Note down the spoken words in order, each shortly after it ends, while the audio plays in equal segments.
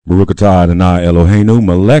Baruch atah Adonai Eloheinu,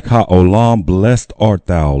 Melech ha'olam, blessed art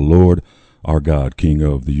thou, Lord, our God, King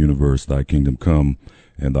of the universe. Thy kingdom come,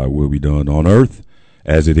 and thy will be done on earth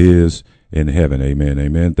as it is in heaven. Amen,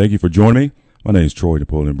 amen. Thank you for joining me. My name is Troy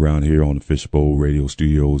Napoleon Brown here on the Fishbowl Radio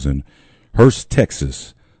Studios in Hurst,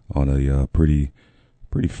 Texas, on a pretty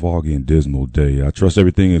foggy and dismal day. I trust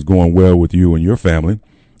everything is going well with you and your family.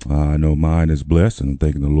 I know mine is blessed, and I'm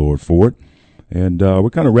thanking the Lord for it. And we're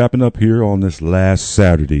kind of wrapping up here on this last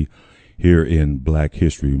Saturday here in Black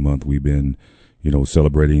History Month. We've been,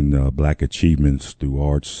 celebrating black achievements through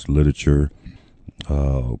arts, literature,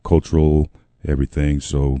 cultural, everything.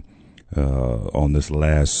 So on this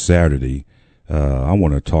last Saturday, I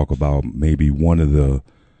want to talk about maybe one of the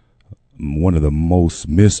most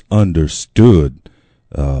misunderstood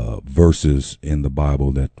verses in the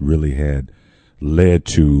Bible that really had led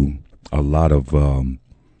to a lot of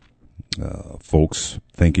folks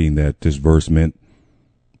thinking that this verse meant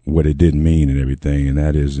what it didn't mean and everything, and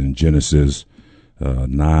that is in Genesis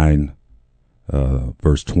 9,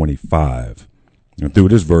 verse 25. And through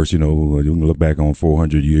this verse, you can look back on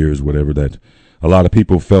 400 years, whatever, that a lot of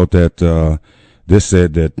people felt that this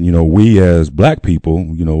said that, we as black people,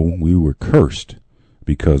 we were cursed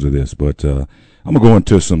because of this. But I'm going to go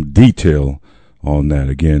into some detail on that.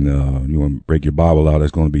 Again, you want to break your Bible out,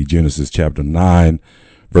 that's going to be Genesis chapter 9,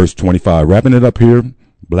 verse 25. Wrapping it up here,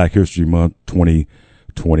 Black History Month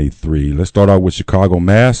 2023. Let's start out with Chicago,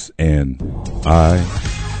 Mass. And I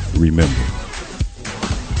Remember. Remember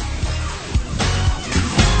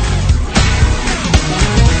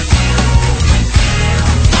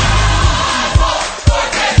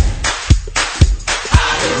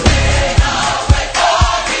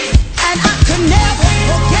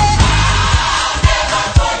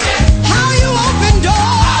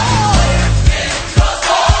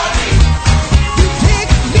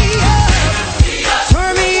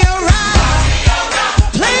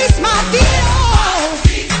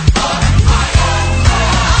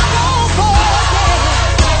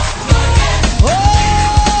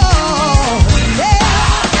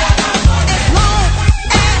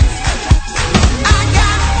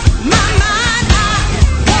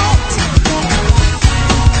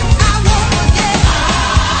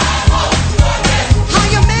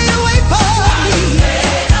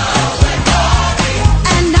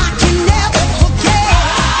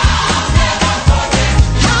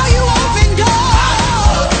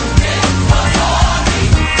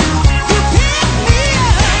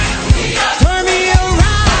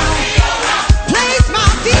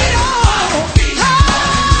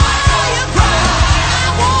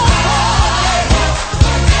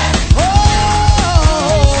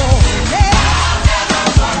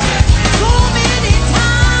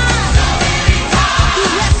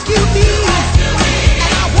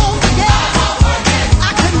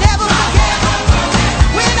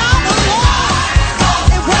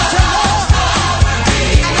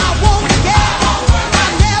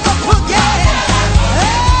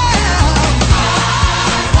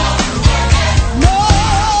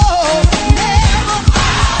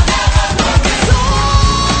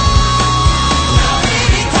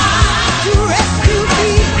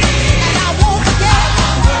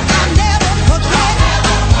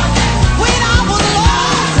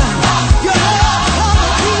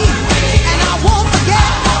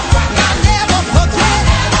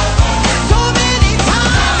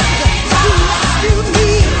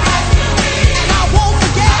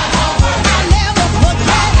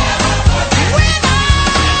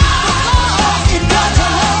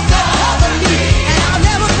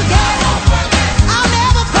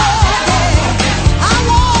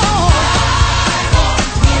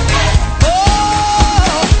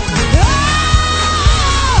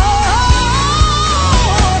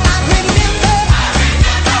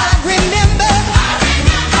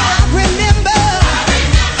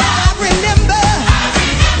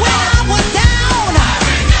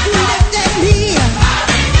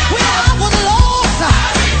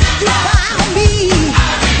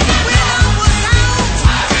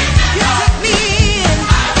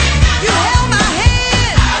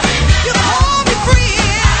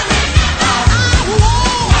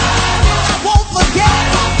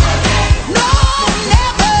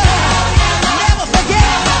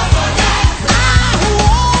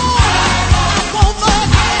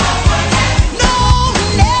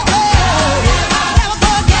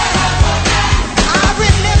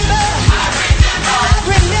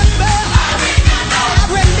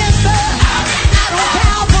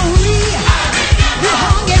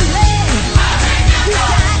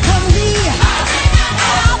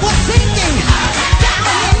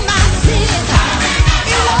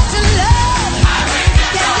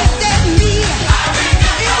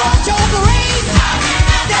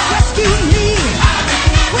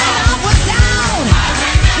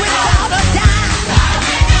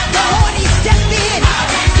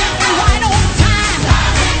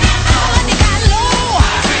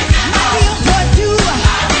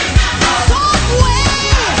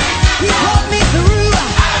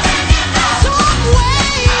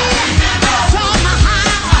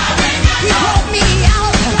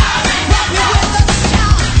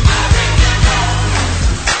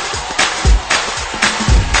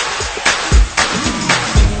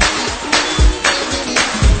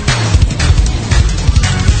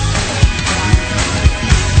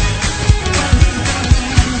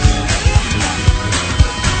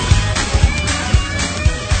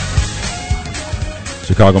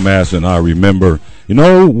Chicago Mass, and I remember,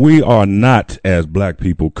 we are not as black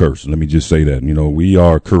people cursed. Let me just say that. We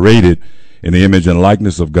are created in the image and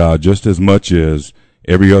likeness of God just as much as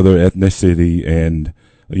every other ethnicity and,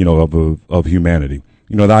 of humanity.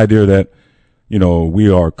 The idea that,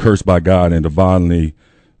 we are cursed by God and divinely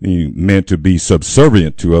meant to be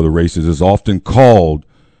subservient to other races is often called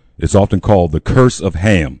the curse of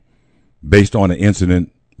Ham, based on an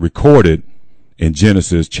incident recorded in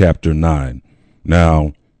Genesis chapter 9.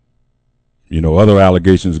 Now, other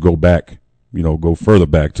allegations go further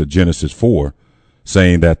back to Genesis 4,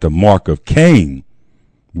 saying that the mark of Cain,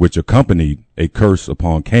 which accompanied a curse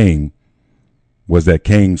upon Cain, was that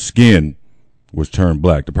Cain's skin was turned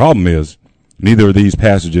black. The problem is neither of these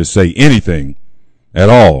passages say anything at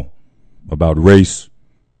all about race,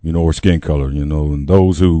 or skin color, and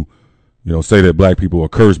those who, say that black people are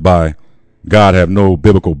cursed by God have no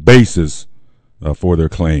biblical basis for their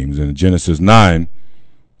claims. And in Genesis 9,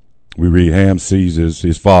 we read Ham sees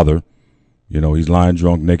his father, he's lying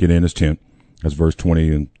drunk, naked in his tent. That's verse 20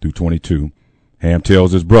 and through 22. Ham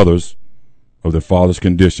tells his brothers of their father's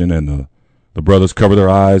condition, and the brothers cover their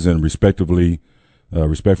eyes and respectfully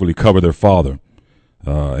cover their father.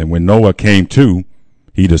 And when Noah came to,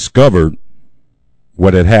 he discovered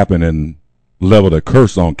what had happened and leveled a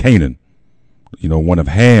curse on Canaan, one of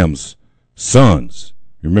Ham's sons.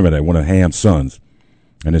 Remember that, one of Ham's sons.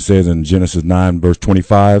 And it says in Genesis 9, verse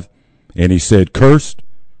 25, and he said, cursed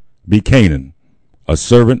be Canaan, a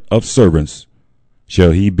servant of servants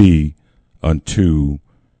shall he be unto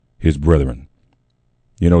his brethren.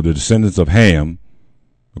 The descendants of Ham,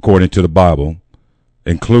 according to the Bible,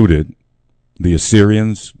 included the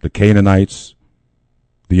Assyrians, the Canaanites,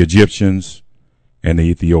 the Egyptians, and the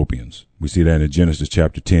Ethiopians. We see that in Genesis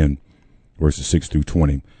chapter 10, verses 6 through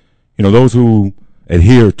 20. Those who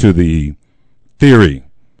adhere to the theory,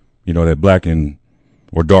 that black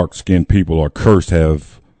or dark-skinned people are cursed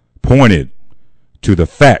have pointed to the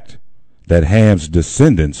fact that Ham's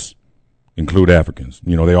descendants include Africans.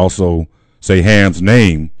 They also say Ham's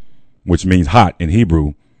name, which means hot in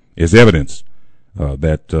Hebrew, is evidence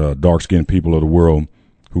that dark-skinned people of the world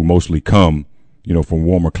who mostly come, from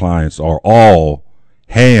warmer climates are all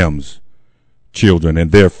Ham's children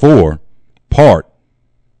and therefore part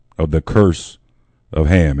of the curse of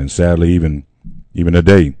Ham. And sadly, even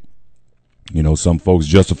today, some folks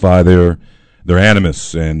justify their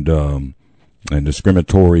animus and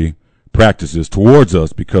discriminatory practices towards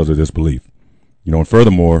us because of this belief. And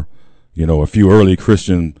furthermore, a few early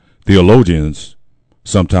Christian theologians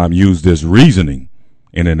sometimes use this reasoning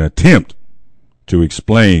in an attempt to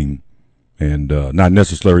explain and not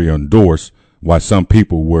necessarily endorse why some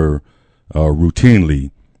people were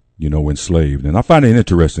routinely, enslaved. And I find it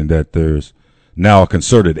interesting that there's now a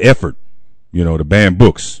concerted effort, to ban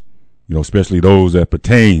books, especially those that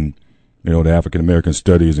pertain, to African American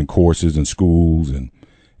studies and courses in schools and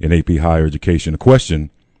in AP higher education. The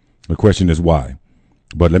question is why.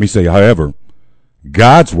 But let me say, however,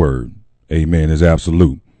 God's word, amen, is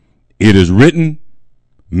absolute. It is written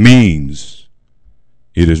means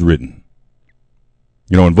it is written.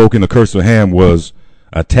 Invoking the curse of Ham was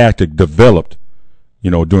a tactic developed,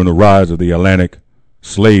 during the rise of the Atlantic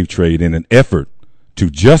slave trade in an effort to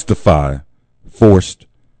justify forced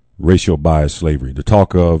racial bias slavery. The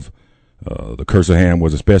talk of the curse of Ham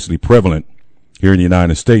was especially prevalent here in the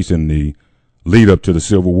United States in the lead up to the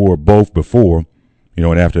Civil War, both before,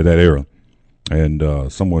 and after that era.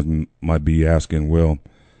 And someone might be asking, well,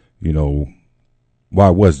 why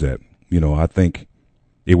was that? I think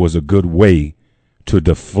it was a good way to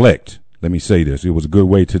deflect. Let me say this. It was a good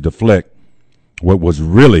way to deflect what was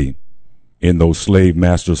really in those slave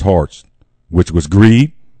masters' hearts, which was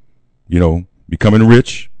greed, becoming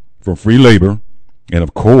rich from free labor, and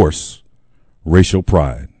of course, racial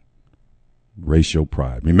pride. Racial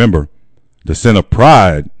pride. Remember, the sin of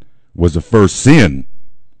pride was the first sin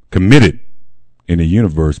committed in the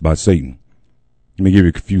universe by Satan. Let me give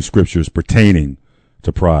you a few scriptures pertaining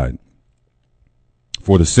to pride.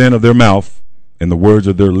 For the sin of their mouth and the words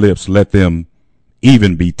of their lips, let them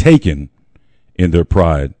even be taken in their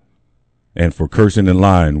pride, and for cursing and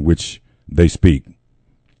lying which they speak.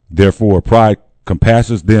 Therefore pride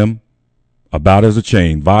compasses them about as a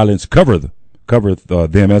chain, violence covereth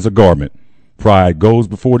them as a garment. Pride goes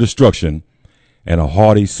before destruction, and a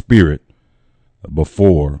haughty spirit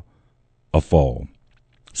before a fall.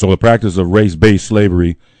 So the practice of race-based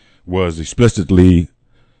slavery was explicitly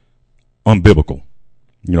unbiblical.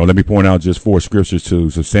 Let me point out just 4 scriptures to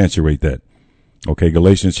substantiate that. Okay,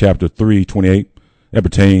 Galatians chapter 3:28, that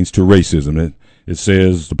pertains to racism. It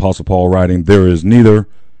says, the Apostle Paul writing, there is neither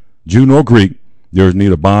Jew nor Greek, there is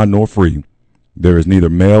neither bond nor free. there is neither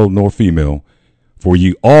male nor female, for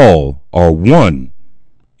ye all are one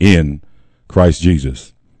in Christ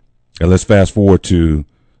Jesus. And let's fast forward to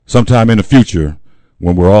sometime in the future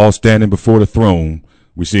when we're all standing before the throne.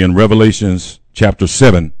 We see in Revelations chapter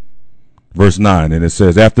 7, verse 9, and it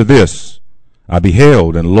says, After this I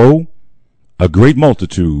beheld, and lo, a great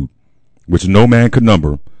multitude, which no man could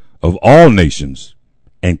number, of all nations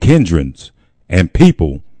and kindreds and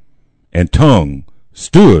people and tongue,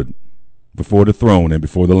 stood before the throne and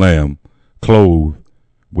before the Lamb, clothed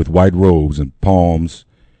with white robes and palms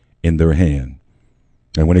in their hand.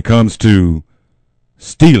 And when it comes to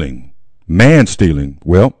stealing, man stealing,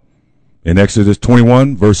 well, in Exodus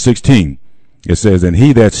 21, verse 16, it says, And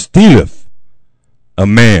he that stealeth a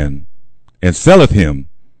man and selleth him,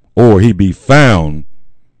 or he be found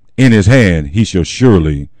in his hand, he shall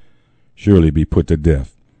surely be put to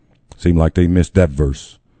death. Seemed like they missed that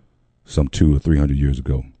verse some 200 or 300 years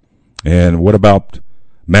ago. And what about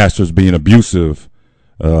masters being abusive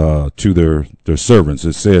to their servants?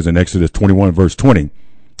 It says in Exodus 21, verse 20,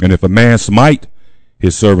 And if a man smite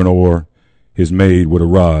his servant or his maid with a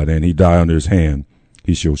rod, and he die under his hand,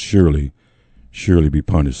 he shall surely be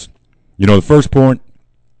punished. You know, the first point,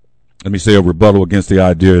 let me say a rebuttal against the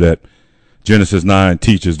idea that Genesis 9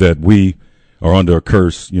 teaches that we are under a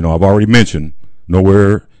curse. You know, I've already mentioned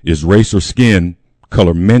nowhere is race or skin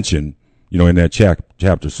color mentioned, you know, in that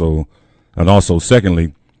chapter. So, and also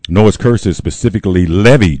secondly, Noah's curse is specifically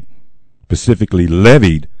levied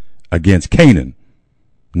against Canaan,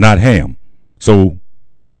 not Ham. So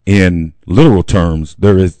in literal terms,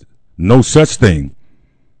 there is no such thing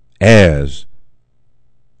as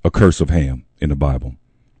a curse of Ham in the Bible.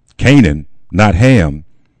 Canaan, not Ham,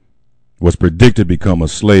 was predicted to become a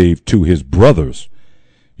slave to his brothers.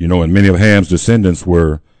 You know, and many of Ham's descendants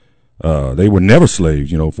were never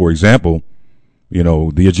slaves. You know, for example, you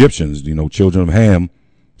know, the Egyptians, you know, children of Ham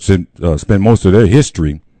spent most of their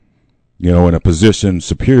history, you know, in a position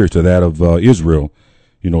superior to that of Israel,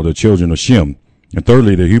 you know, the children of Shem. And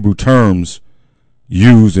thirdly, the Hebrew terms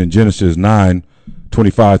used in Genesis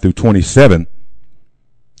 9:25 through 27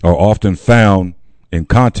 are often found in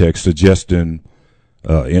context suggesting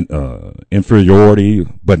inferiority,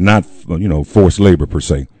 but not, you know, forced labor per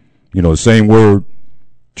se. You know, the same word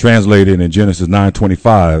translated in Genesis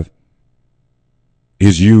 9:25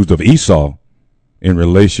 is used of Esau in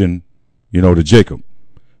relation, you know, to Jacob.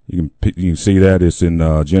 You can see that it's in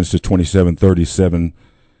Genesis 27:37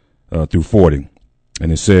 through 40,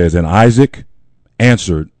 and it says, And Isaac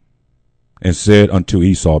answered and said unto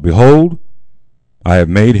Esau, Behold, I have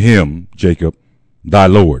made him, Jacob, thy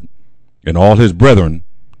Lord, and all his brethren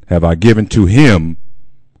have I given to him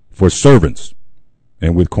for servants,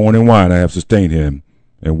 and with corn and wine I have sustained him.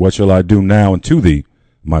 And what shall I do now unto thee,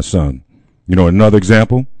 my son? You know, another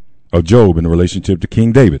example of Job in relationship to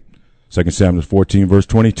King David, 2 Samuel 14, verse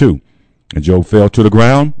 22. And Job fell to the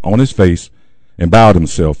ground on his face and bowed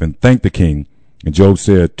himself and thanked the king. And Job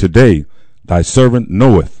said, Today thy servant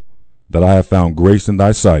knoweth that I have found grace in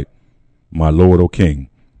thy sight, my Lord, O king,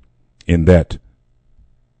 in that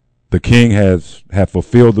the king hath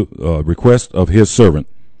fulfilled the request of his servant.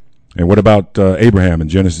 And what about Abraham in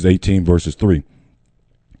Genesis 18, verses 3,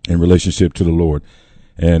 in relationship to the Lord?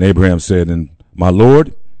 And Abraham said, And my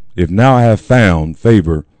Lord, if now I have found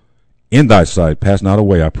favor in thy sight, pass not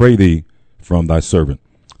away, I pray thee, from thy servant.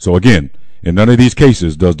 So again, in none of these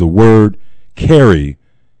cases does the word carry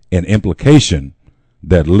an implication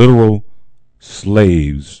that literal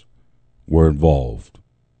slaves were involved.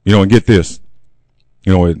 You know, and get this,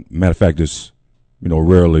 you know, matter of fact, it's, you know,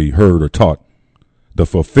 rarely heard or taught. The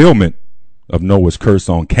fulfillment of Noah's curse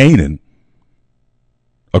on Canaan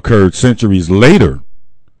occurred centuries later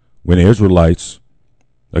when the Israelites,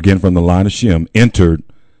 again from the line of Shem, entered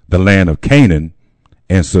the land of Canaan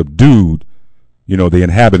and subdued, you know, the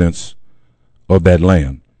inhabitants of that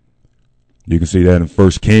land. You can see that in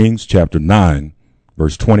 1 Kings chapter 9,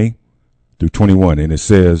 verse 20 through 21. And it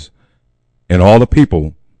says, And all the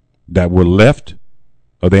people that were left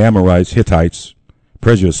of the Amorites, Hittites,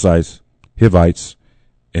 Perizzites, Hivites,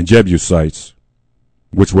 and Jebusites,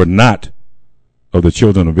 which were not of the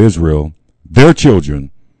children of Israel, their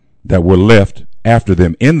children that were left after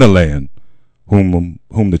them in the land, whom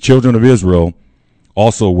the children of Israel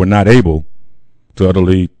also were not able to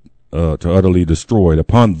utterly destroy.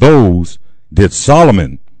 Upon those did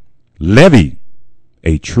Solomon levy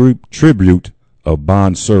a tribute of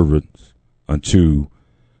bondservants unto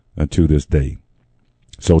this day.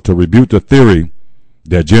 So to rebuke the theory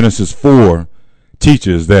that Genesis 4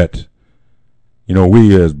 teaches that, you know,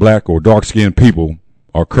 we as black or dark-skinned people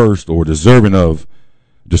are cursed or deserving of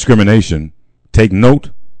discrimination, take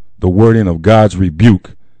note the wording of God's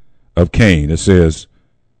rebuke of Cain. It says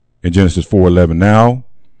in Genesis 4:11, now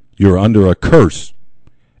you're under a curse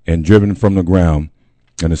and driven from the ground.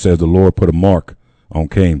 And it says the Lord put a mark on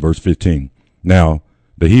Cain, verse 15. Now,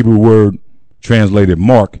 the Hebrew word translated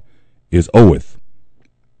mark is oath.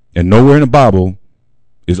 And nowhere in the Bible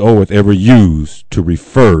is oath ever used to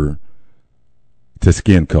refer to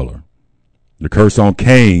skin color. The curse on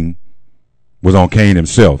Cain was on Cain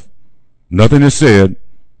himself. Nothing is said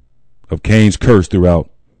of Cain's curse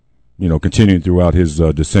throughout, continuing throughout his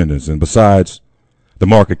descendants. And besides, the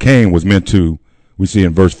mark of Cain was meant to, we see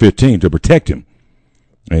in verse 15, to protect him,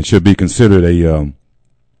 and should be considered a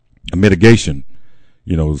mitigation,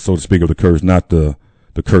 so to speak, of the curse, not the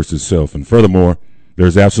curse itself. And furthermore,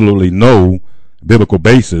 there's absolutely no biblical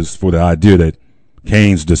basis for the idea that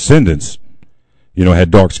Cain's descendants,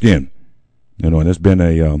 had dark skin. And it's been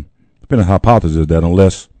a hypothesis that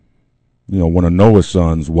unless, one of Noah's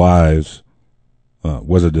sons' wives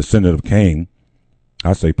was a descendant of Cain,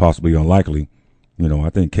 I say possibly unlikely. I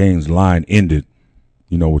think Cain's line ended,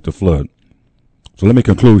 with the flood. So let me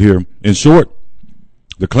conclude here. In short,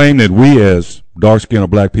 the claim that we as dark-skinned or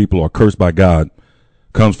black people are cursed by God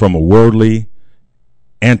comes from a worldly,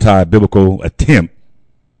 anti-biblical attempt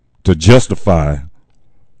to justify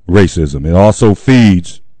racism. It also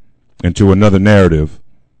feeds into another narrative,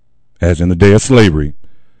 as in the day of slavery,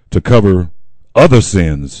 to cover other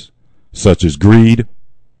sins such as greed,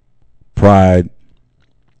 pride,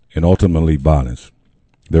 and ultimately violence.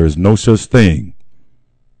 There is no such thing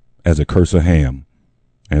as a curse of Ham,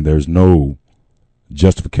 and there's no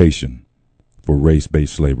justification for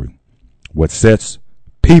race-based slavery. What sets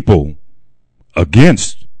people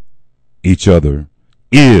against each other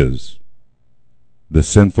is the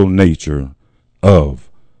sinful nature of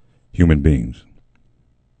human beings.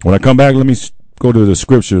 When I come back, let me go to the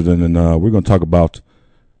scriptures, and then we're going to talk about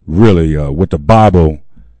really what the Bible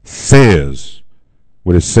says,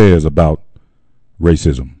 what it says about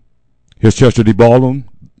racism. Here's Chester D. Baldwin,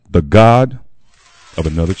 the God of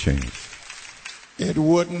Another Change. It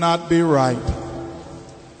would not be right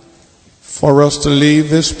for us to leave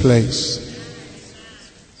this place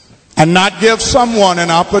and not give someone an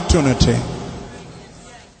opportunity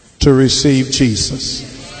to receive Jesus.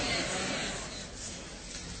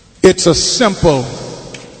 It's a simple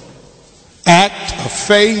act of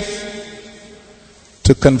faith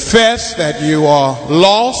to confess that you are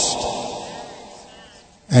lost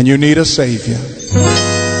and you need a Savior.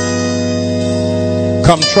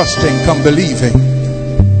 Come trusting, come believing,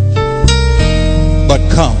 but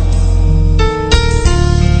come.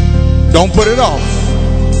 Don't put it off.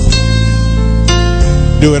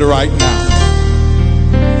 Do it right now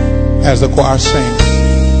as the choir sings.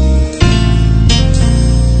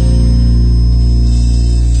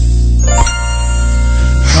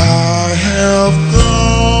 I have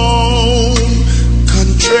gone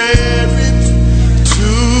contrary to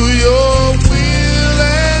your will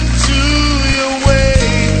and to your way,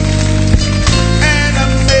 and I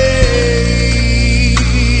made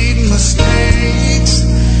mistakes.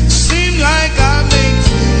 Seem like I make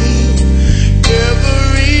them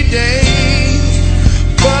every day,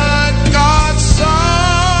 but God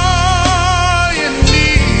saw in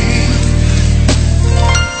me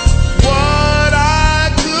what I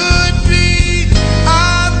could be.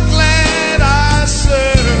 I'm glad I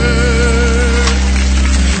serve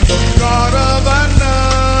the God of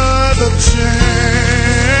another chance.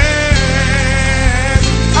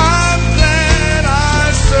 I'm glad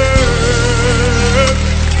I serve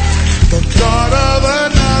the God of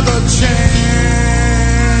another chance.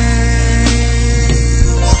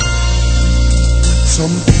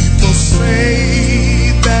 Some people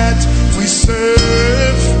say that we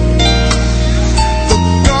serve the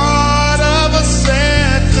God of a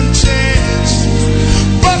second chance,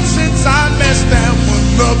 but since I messed that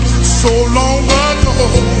one up so long ago,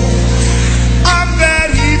 I'm glad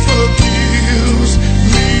He forgives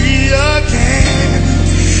me again,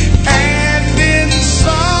 and then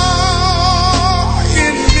saw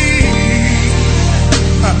in me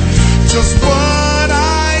just what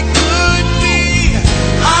I could be.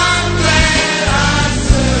 I'm glad I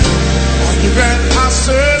serve. Are you glad I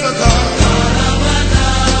serve a God?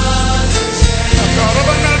 A God of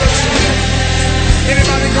another chance.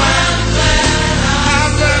 Anybody glad?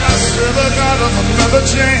 I'm glad I serve a God of another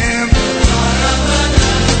chance.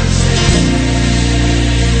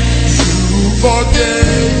 You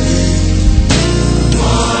forgave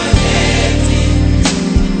me.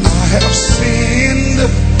 I have sinned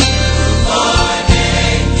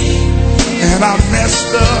and I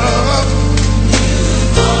messed up.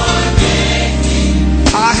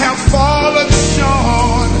 I have fallen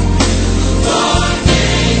short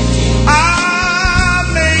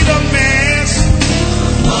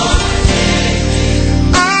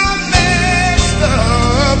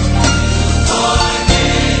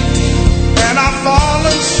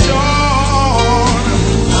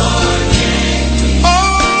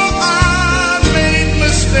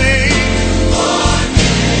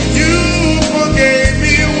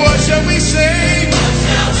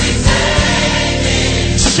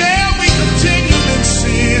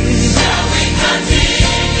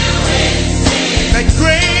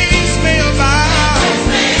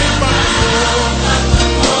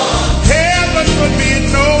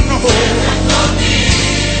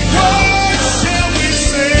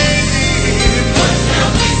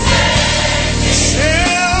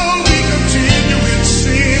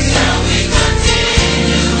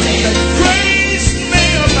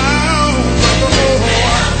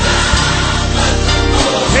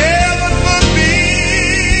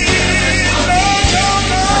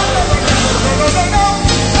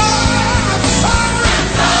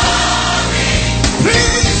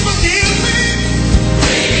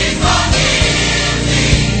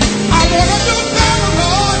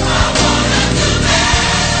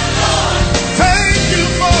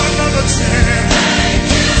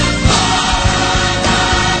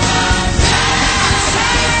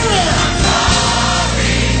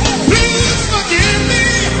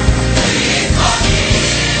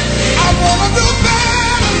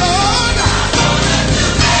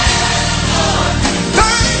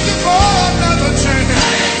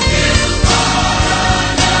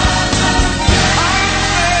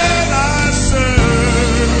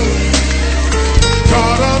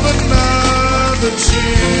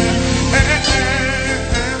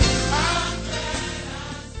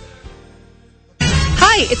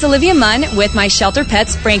it's Olivia Munn with my shelter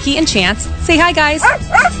pets, Frankie and Chance. Say hi, guys.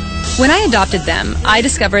 When I adopted them, I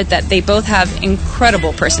discovered that they both have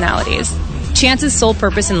incredible personalities. Chance's sole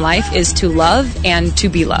purpose in life is to love and to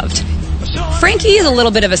be loved. Frankie is a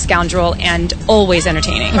little bit of a scoundrel and always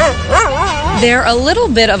entertaining. They're a little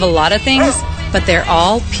bit of a lot of things, but they're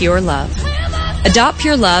all pure love. Adopt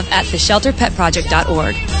pure love at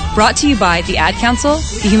theshelterpetproject.org. Brought to you by the Ad Council,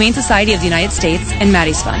 the Humane Society of the United States, and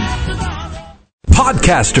Maddie's Fund.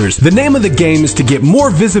 Podcasters, the name of the game is to get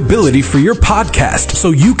more visibility for your podcast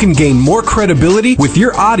so you can gain more credibility with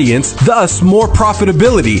your audience, thus more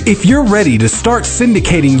profitability. If you're ready to start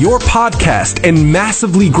syndicating your podcast and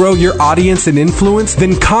massively grow your audience and influence,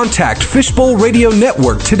 then contact Fishbowl Radio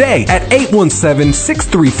Network today at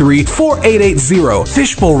 817-633-4880.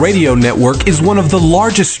 Fishbowl Radio Network is one of the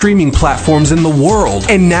largest streaming platforms in the world,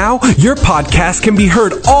 and now your podcast can be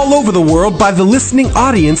heard all over the world by the listening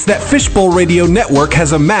audience that Fishbowl Radio Network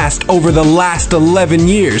has amassed over the last 11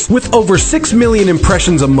 years. With over 6 million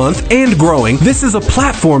impressions a month and growing, this is a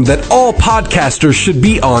platform that all podcasters should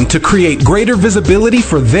be on to create greater visibility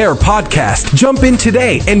for their podcast. Jump in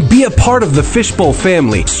today and be a part of the Fishbowl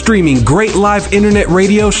family, streaming great live internet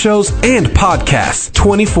radio shows and podcasts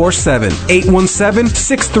 24/7.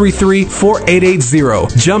 817-633-4880.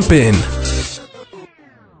 Jump in.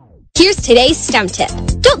 Here's today's STEM tip.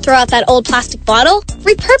 Don't throw out that old plastic bottle.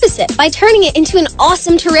 Repurpose it by turning it into an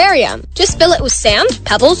awesome terrarium. Just fill it with sand,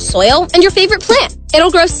 pebbles, soil, and your favorite plant. It'll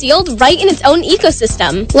grow sealed right in its own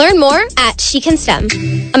ecosystem. Learn more at She Can STEM.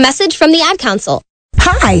 A message from the Ad Council.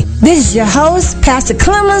 Hi, this is your host, Pastor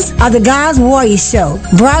Clemens of the God's Warrior Show,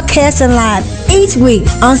 broadcasting live each week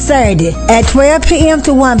on Saturday at 12 p.m.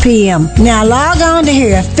 to 1 p.m. Now log on to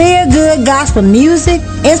hear feel-good gospel music,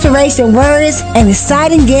 inspiration words, and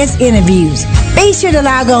exciting guest interviews. Be sure to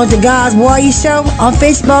log on to God's Warrior Show on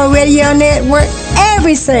Fishbowl Radio Network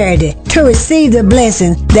every Saturday to receive the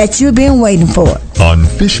blessing that you've been waiting for. On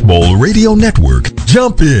Fishbowl Radio Network,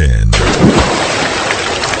 jump in.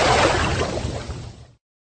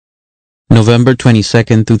 November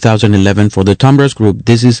 22nd, 2011 for the Tombras Group.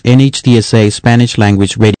 This is NHTSA Spanish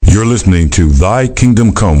Language Radio. You're listening to Thy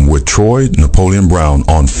Kingdom Come with Troy Napoleon Brown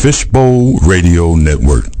on Fishbowl Radio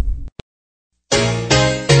Network.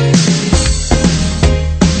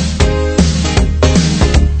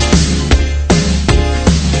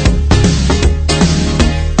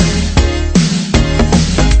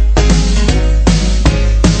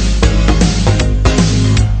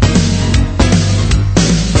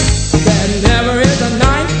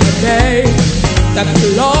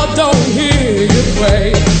 The Lord don't hear you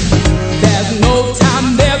pray. There's no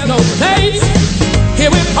time, there's no place.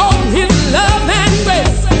 Here we hold His love and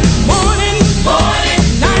grace.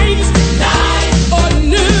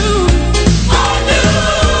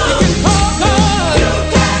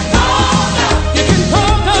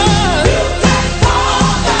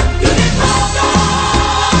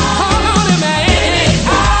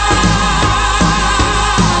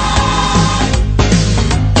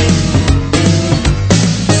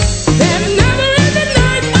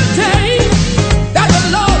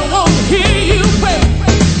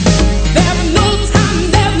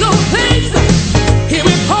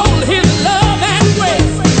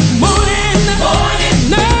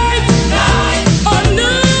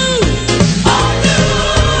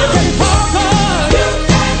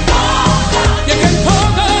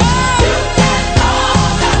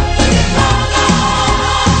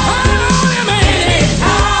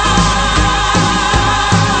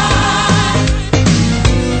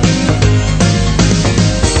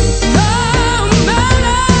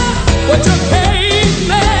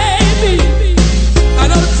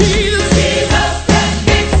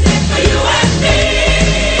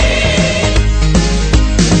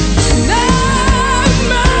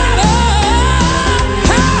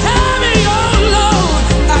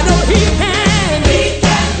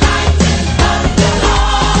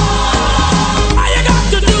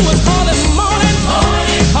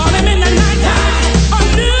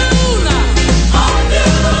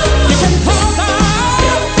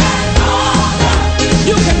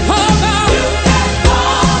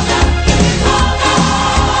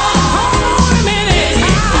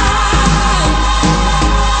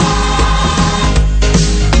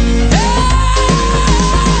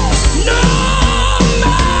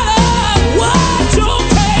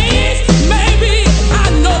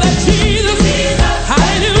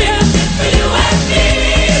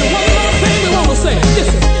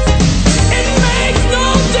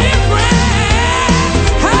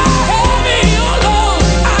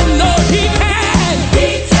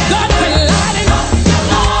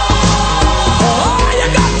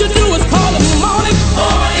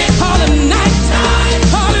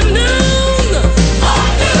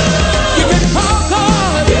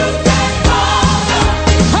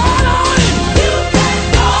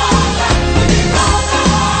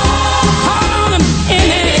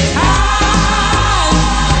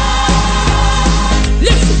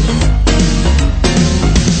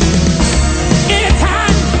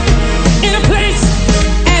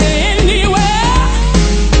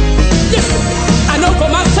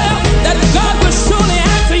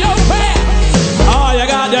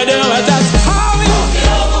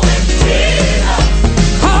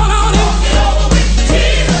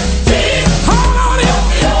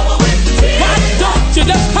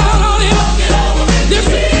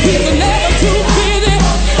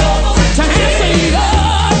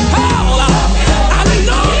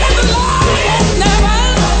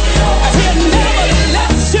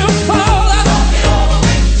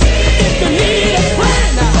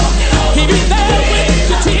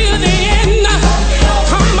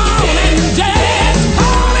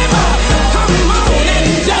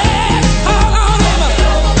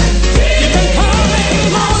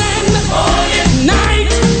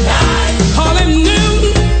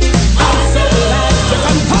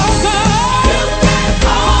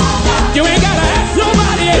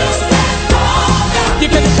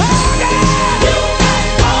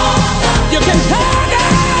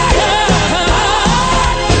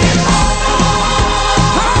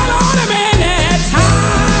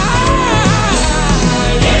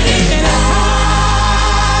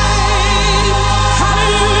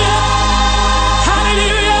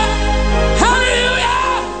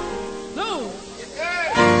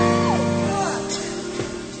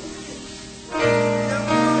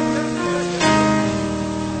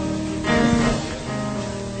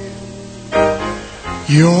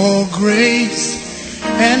 Your grace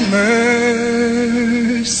and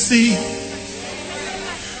mercy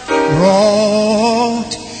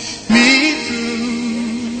brought me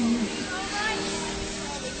through.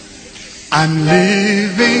 I'm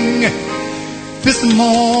living this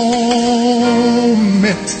moment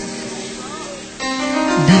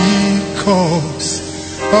because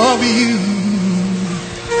of you.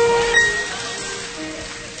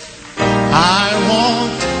 I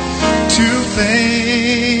want to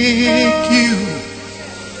thank you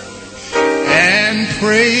and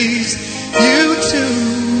praise you too.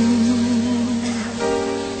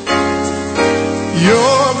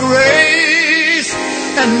 Your grace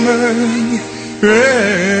and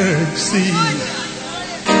mercy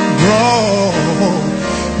brought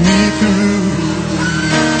me through.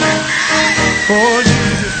 Oh,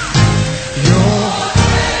 Jesus, your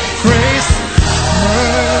grace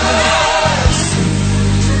mercy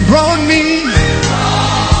brought me.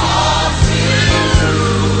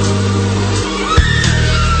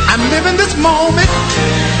 I'm living this moment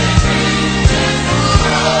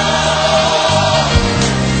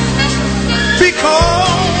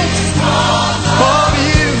because of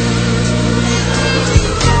you.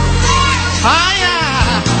 I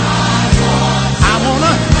want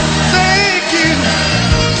to thank you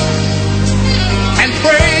and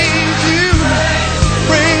praise you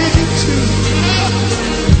too.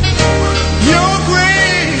 Your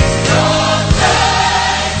grace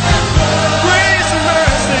and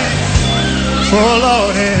mercy, for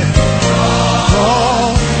Lord has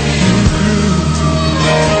brought you through.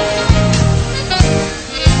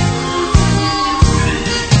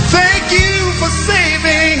 Thank you for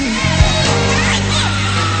saving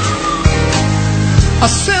a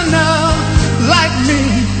sinner like me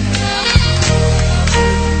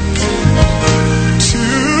to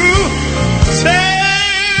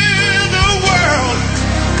tell the world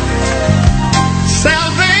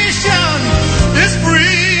salvation is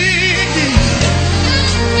free.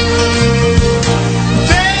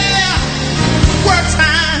 There were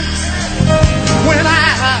times when I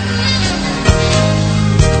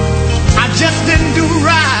just didn't do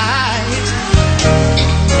right.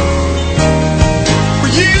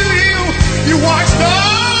 You watched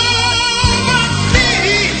over me,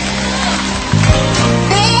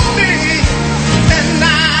 for me at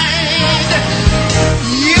night.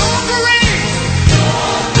 Your grace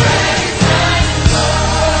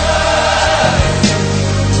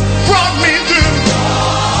brought me through.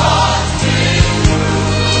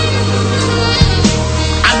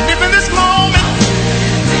 I'm living this moment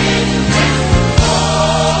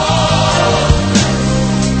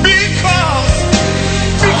because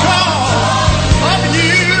of you.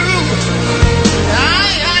 I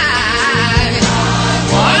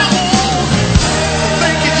want to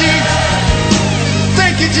thank you, Jesus.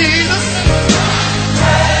 Thank you, Jesus,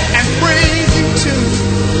 and praise you too.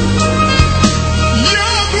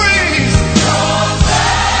 Your grace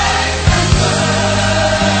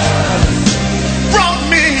brought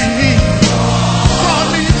me through.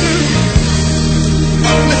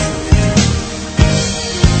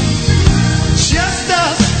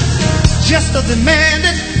 Listen, just as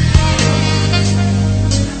demanded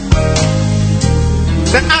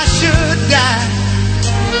that I should die,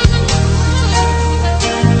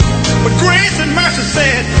 but grace and mercy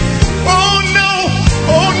said, oh no,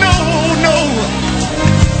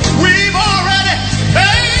 we've already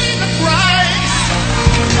paid the price.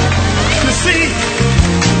 You see,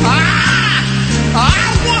 I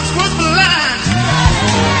once was blind,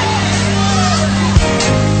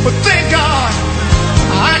 but thank God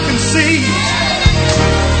I can see.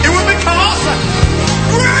 It was because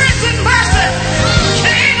grace and mercy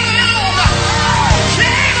came along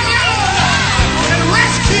and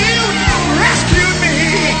rescued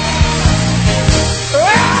me.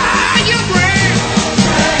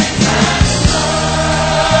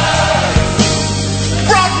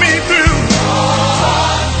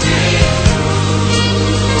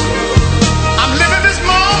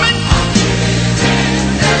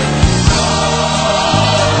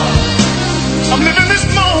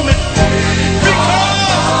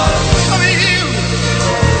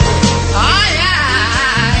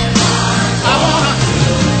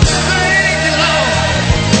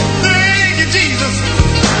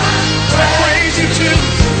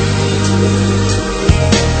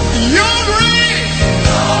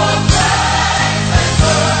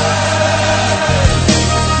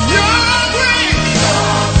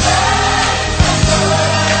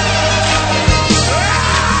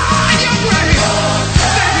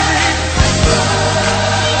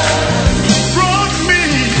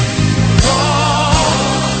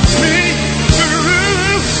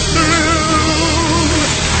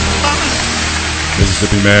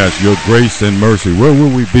 we mask your grace and mercy. Where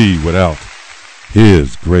will we be without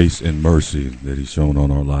his grace and mercy that he's shown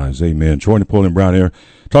on our lives? Amen. Troy Napoleon Brown here.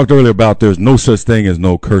 Talked earlier about there's no such thing as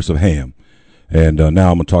no curse of Ham. And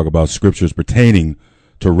now I'm going to talk about scriptures pertaining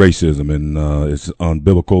to racism, and it's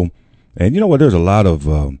unbiblical. And you know what? There's a lot of,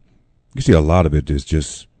 you see a lot of it is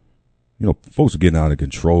just, you know, folks are getting out of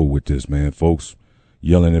control with this, man. Folks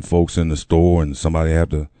yelling at folks in the store, and somebody have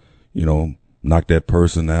to, you know, knock that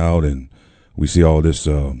person out. And we see all this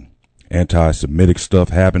anti-Semitic stuff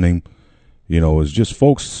happening. You know, it's just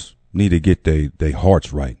folks need to get their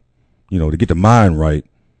hearts right. You know, to get the mind right,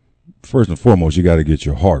 first and foremost, you got to get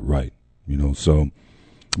your heart right. You know, so,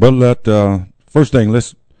 but first thing,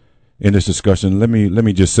 let's, in this discussion, let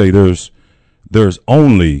me just say there's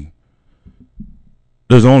only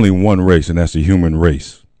one race, and that's the human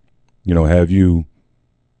race. You know, have you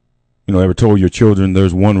ever told your children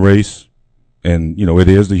there's one race, and, you know, it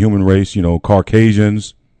is the human race? You know,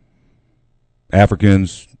 Caucasians,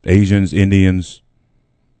 Africans, Asians, Indians,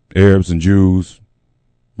 Arabs, and Jews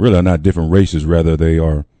really are not different races. Rather, they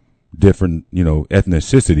are different, you know,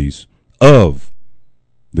 ethnicities of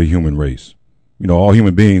the human race. You know, all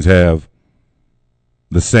human beings have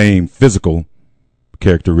the same physical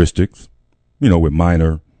characteristics, you know, with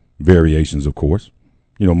minor variations, of course.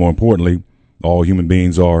 You know, more importantly, all human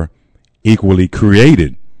beings are equally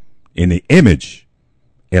created in the image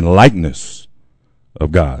and likeness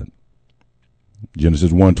of God.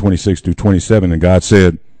 Genesis 1:26-27, and God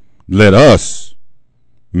said, "Let us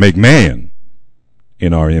make man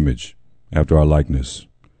in our image, after our likeness,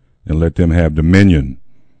 and let them have dominion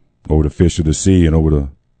over the fish of the sea, and over the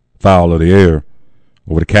fowl of the air,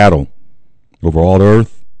 over the cattle, over all the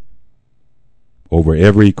earth, over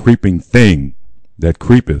every creeping thing that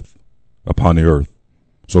creepeth upon the earth."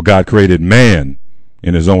 So God created man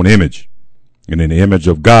in his own image, and in the image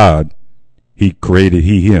of God he created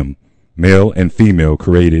he him. Male and female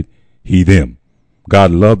created he them.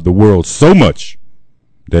 God loved the world so much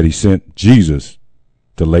that he sent Jesus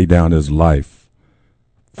to lay down his life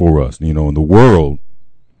for us. You know, and the world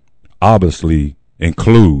obviously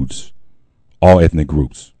includes all ethnic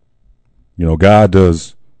groups. You know, God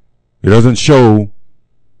doesn't show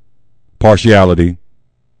partiality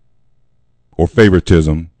or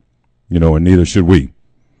favoritism, you know, and neither should we.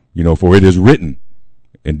 You know, for it is written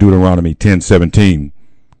in Deuteronomy 10:17,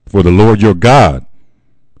 "For the Lord your God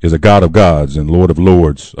is a God of gods and Lord of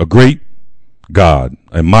lords, a great God,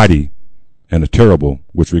 a mighty and a terrible,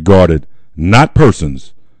 which regarded not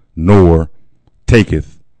persons, nor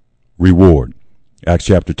taketh reward." Acts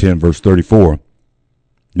chapter 10, verse 34.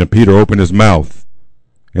 Then Peter opened his mouth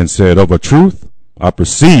and said, "Of a truth, I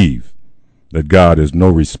perceive that God is no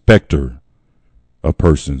respecter of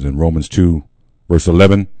persons." In Romans 2, verse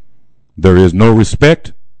 11, there is no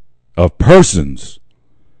respect of persons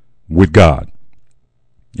with God.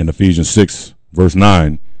 In Ephesians 6, verse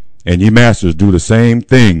 9, "And ye masters, do the same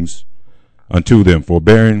things unto them,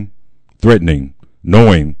 forbearing, threatening,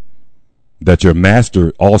 knowing that your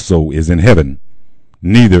master also is in heaven,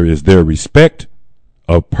 neither is there respect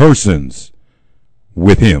of persons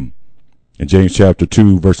with him." And James chapter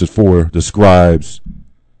 2, verses 4 describes,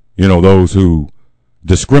 you know, those who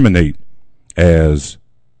discriminate as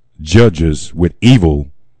judges with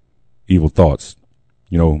evil thoughts.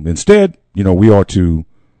 You know, instead, you know, we are to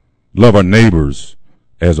love our neighbors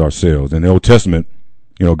as ourselves. In the Old Testament,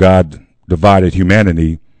 you know, God divided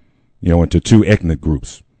humanity, you know, into two ethnic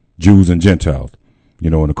groups, Jews and Gentiles. You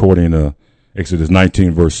know, and according to Exodus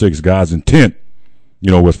 19, verse 6, God's intent,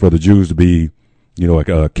 you know, was for the Jews to be, you know, like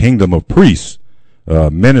a kingdom of priests,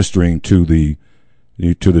 ministering to the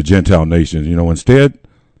Gentile nations. You know, instead,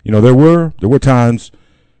 you know, there were times,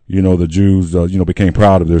 you know, the Jews, you know, became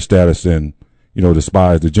proud of their status and, you know,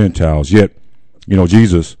 despised the Gentiles. Yet, you know,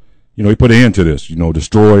 Jesus, you know, he put an end to this, you know,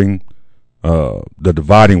 destroying the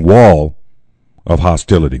dividing wall of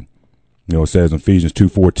hostility. You know, it says in Ephesians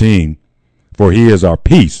 2:14, "For he is our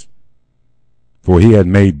peace, for he had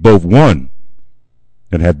made both one,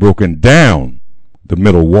 and had broken down the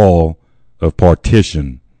middle wall of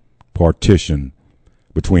partition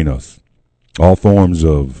between us." All forms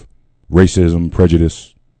of racism,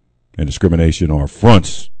 prejudice, and discrimination are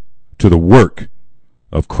affronts to the work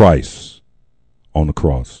of Christ on the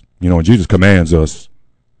cross. You know, and Jesus commands us,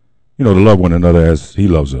 you know, to love one another as he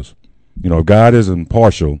loves us. You know, if God is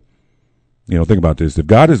impartial, you know, think about this. If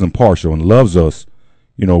God is impartial and loves us,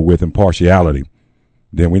 you know, with impartiality,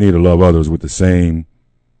 then we need to love others with the same,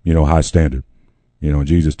 you know, high standard. You know,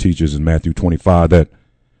 Jesus teaches in Matthew 25 that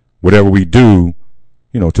whatever we do,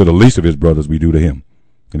 you know, to the least of his brothers, we do to him.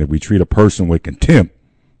 And if we treat a person with contempt,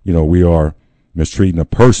 you know, we are mistreating a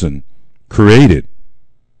person created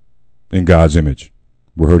in God's image.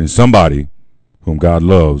 We're hurting somebody whom God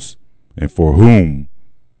loves and for whom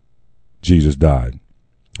Jesus died.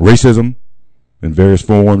 Racism in various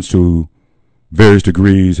forms to various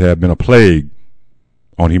degrees have been a plague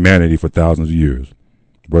on humanity for thousands of years.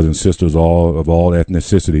 Brothers and sisters, all of all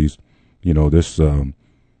ethnicities, this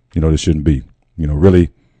shouldn't be. Really,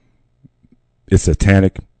 it's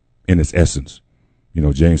satanic in its essence.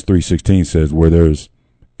 James 3:16 says, where there's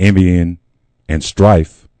envying and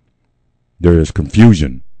strife, there is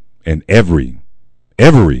confusion and every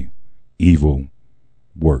evil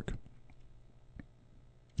work.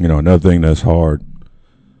 Another thing that's hard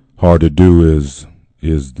to do is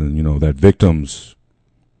that victims,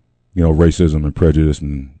 racism and prejudice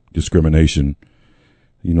and discrimination,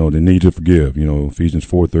 they need to forgive. Ephesians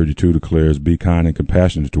 4:32 declares, be kind and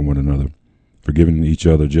compassionate to one another, forgiving each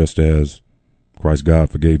other just as Christ God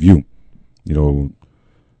forgave you.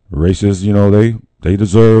 Racists, they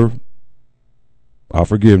deserve our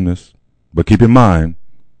forgiveness, but keep in mind,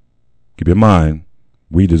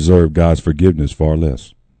 we deserve God's forgiveness far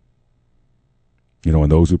less.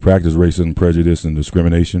 And those who practice racism, prejudice, and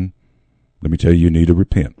discrimination, let me tell you, you need to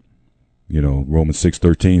repent. Romans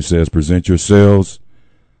 6:13 says, present yourselves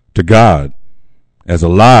to God as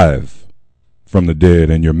alive from the dead,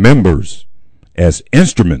 and your members as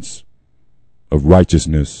instruments of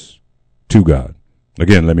righteousness to God.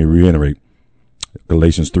 Again, let me reiterate,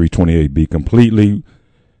 Galatians 3:28, be completely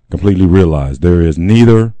realized there is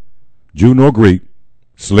neither Jew nor Greek,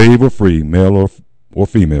 slave or free, male or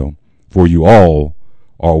female, for you all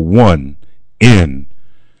are one in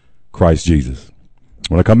Christ Jesus.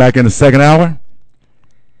 When I come back in the second hour,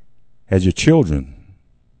 as your children,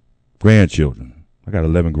 grandchildren, I got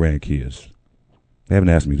 11 grandkids. They haven't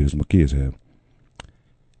asked me this, my kids have.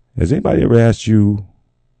 Has anybody ever asked you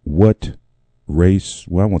what race,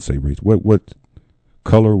 well, I won't say race, what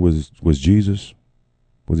color was Jesus?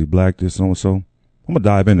 Was he black, this, so and so? I'm going to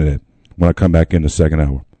dive into that when I come back in the second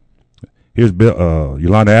hour. Here's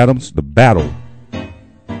Yolanda Adams. The battle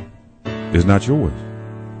is not yours.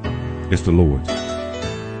 It's the Lord's.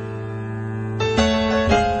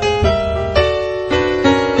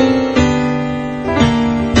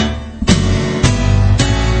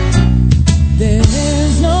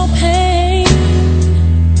 There's no pain,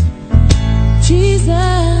 Jesus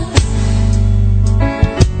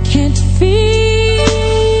can't feel.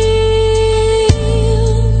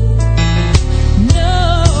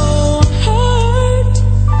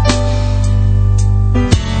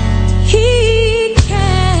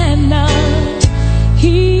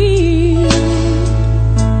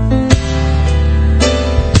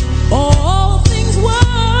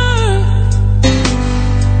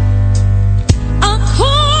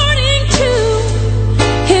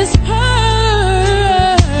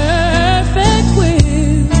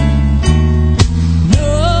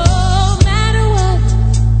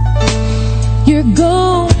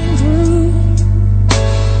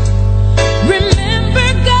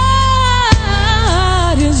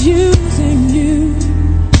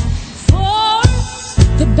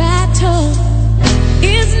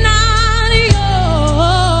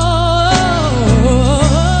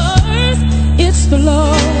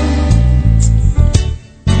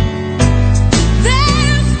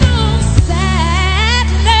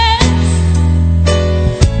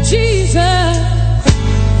 Jesus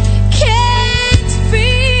can't feel.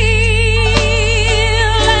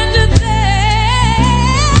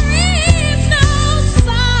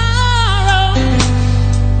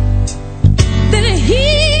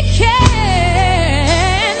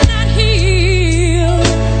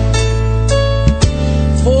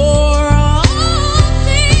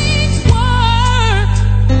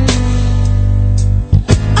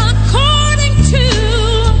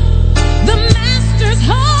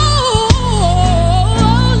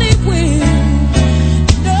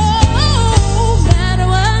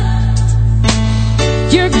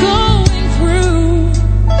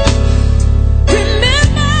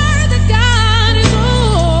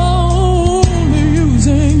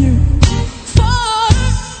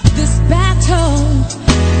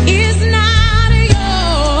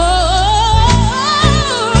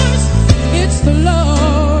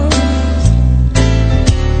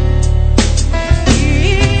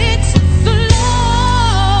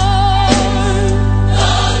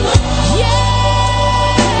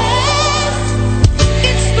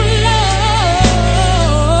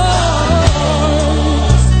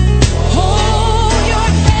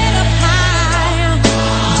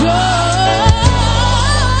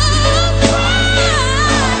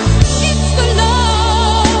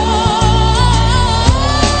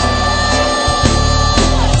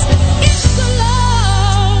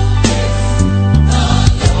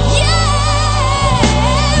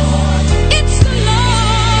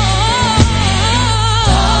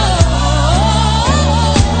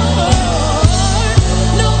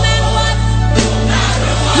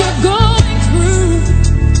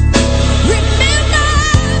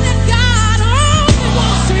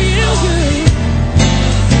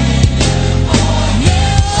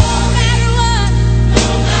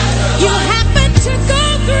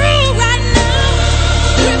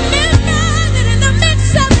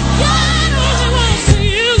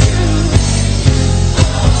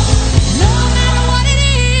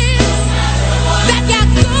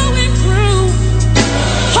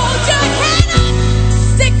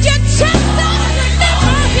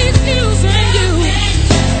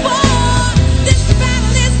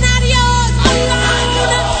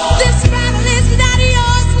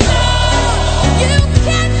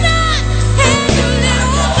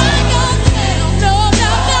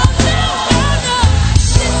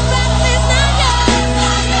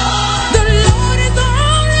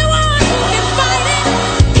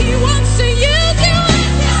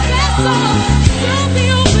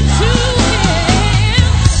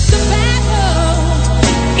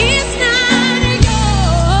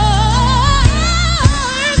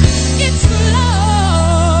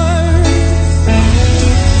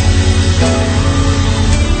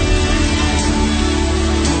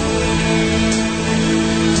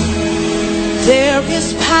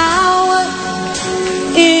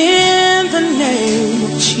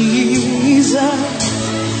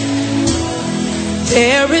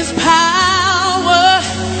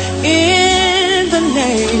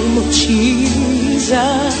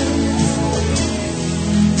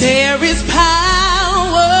 There is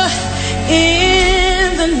power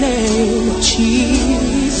in the name of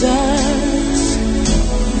Jesus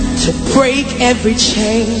to break every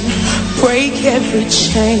chain, break every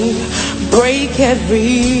chain, break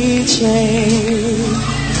every chain.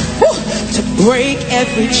 Woo! To break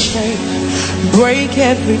every chain, break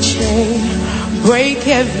every chain, break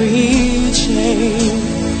every chain.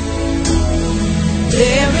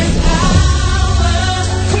 There is power,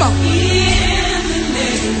 come on, in the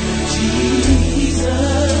name of Jesus.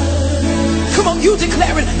 Come on, you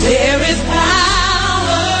declare it. There is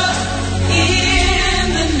power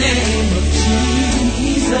in the name of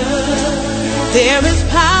Jesus. There is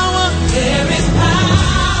power. There is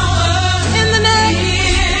power in the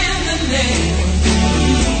name of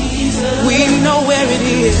Jesus. We know where it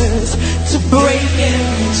is to break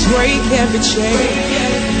every chain.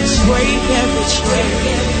 Break every chain.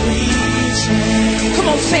 Come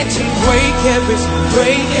on, say it to me. Break every chain.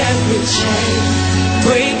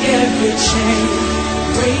 Break every chain.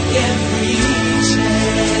 Break every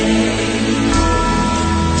chain.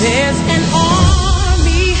 There's an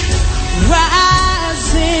army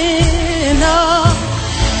rising up.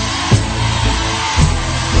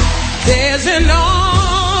 There's an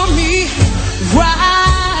army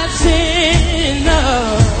rising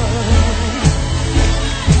up.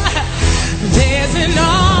 There's an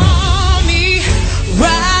army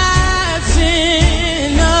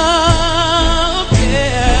rising up,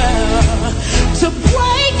 yeah, to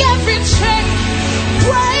break every chain,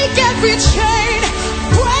 break every chain,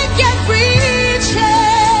 break every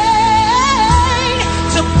chain,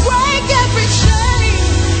 to break every chain,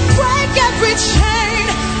 break every chain,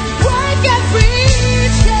 break every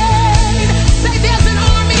chain. Say there's an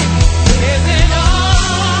army, there's an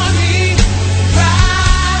army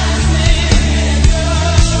rising.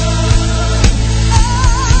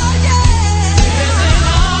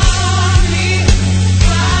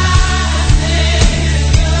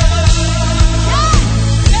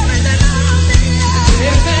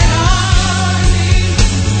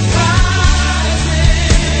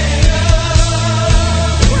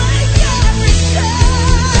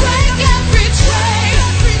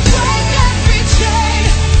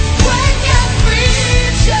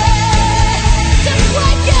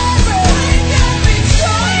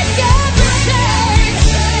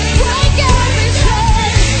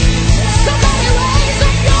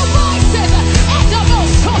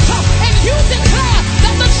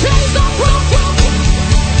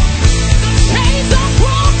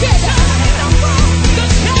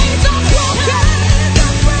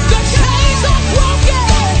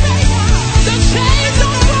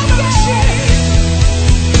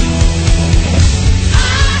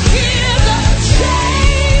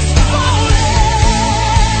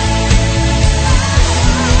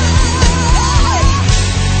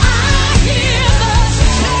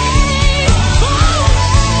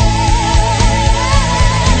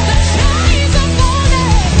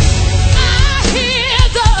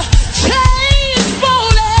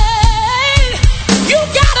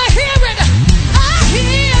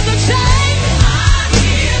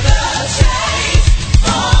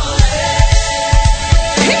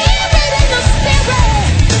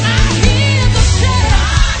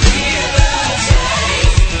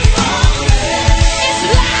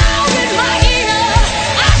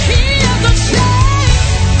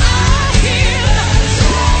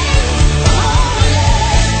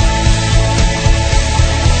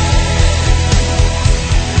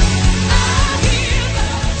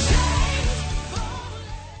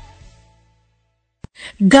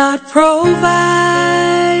 God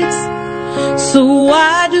provides, so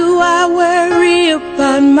why do I worry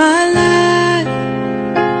about my life?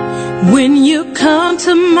 When you come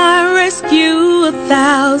to my rescue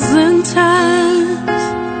 1,000 times,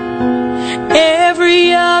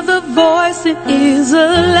 every other voice it is a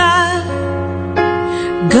lie.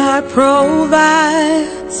 God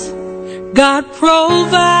provides, God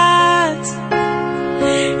provides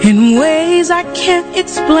in ways I can't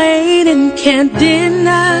explain and can't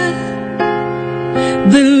deny.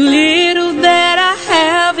 The little that I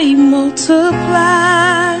have He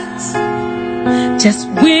multiplies. Just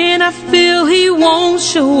when I feel He won't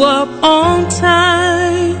show up on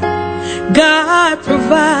time, God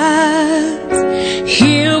provides.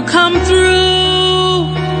 He'll come through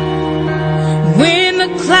when the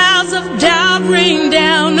clouds of doubt rain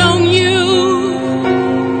down on you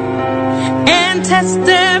and test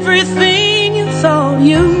everything you thought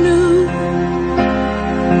you knew.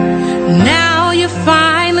 Now you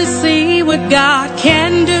finally see what God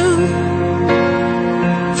can do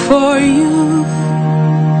for you.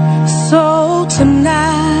 So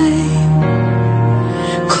tonight,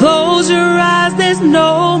 close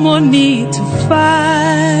more need to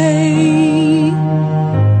fight.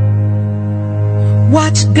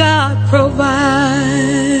 Watch God provide.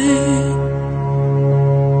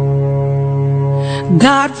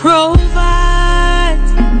 God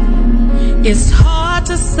provides. It's hard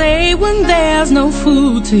to say when there's no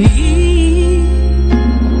food to eat,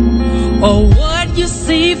 or what you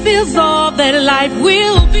see feels all that life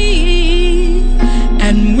will be.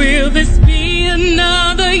 And will this be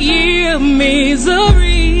another year of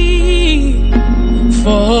misery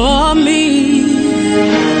for me?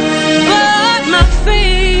 But my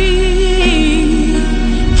faith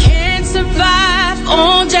can't survive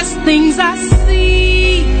on just things I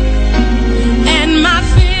see, and my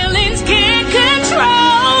feelings can't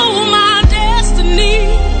control my destiny.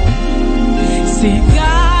 See,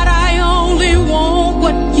 God, I only want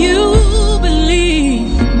what you believe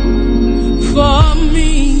for me.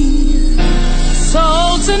 So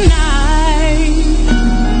tonight,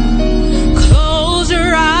 close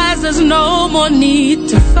your eyes, there's no more need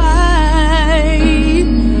to fight.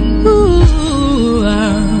 Ooh,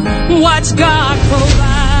 watch God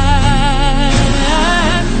provide.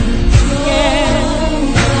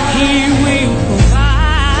 Yeah, He will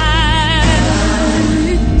provide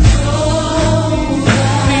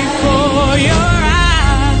before your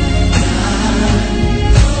eyes.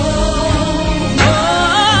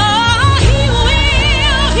 Oh, He will.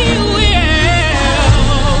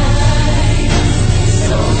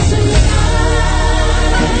 So tonight,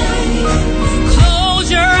 close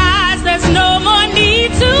your eyes, there's no more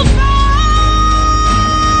need to fight.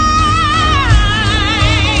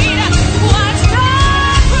 Watch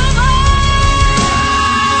God provide.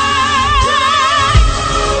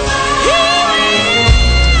 He will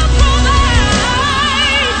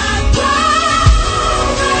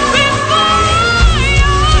provide before your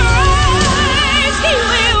eyes. He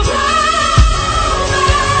will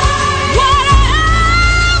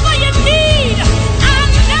whatever you need. I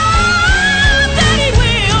know that He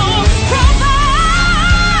will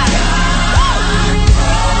provide.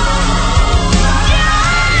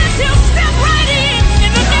 Yes, He'll step right in the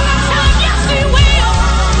nick of time. Yes, He will.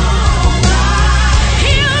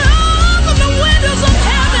 He'll open the windows of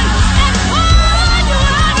heaven and pour you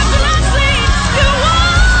out a blessing you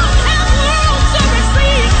won't have room to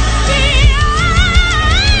receive.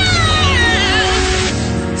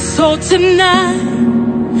 Yeah. So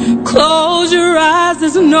tonight, close your eyes,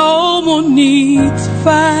 there's no more need to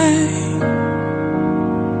fight.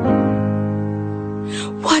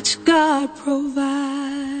 Watch God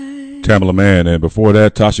provide. Tamala Mann, and before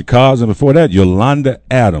that, Tasha Cobbs, and before that, Yolanda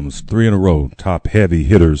Adams. 3 in a row, top heavy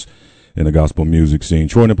hitters in the gospel music scene.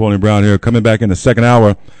 Troy Napoleon Brown here, coming back in the second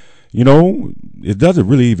hour. You know, it doesn't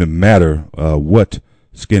really even matter what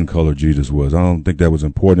skin color Jesus was. I don't think that was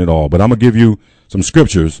important at all. But I'm going to give you some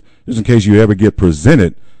scriptures just in case you ever get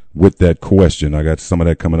presented with that question. I got some of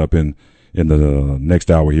that coming up in the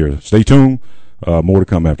next hour here. Stay tuned. More to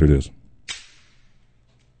come after this.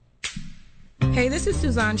 Hey, this is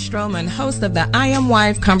Suzanne Stroman, host of the I Am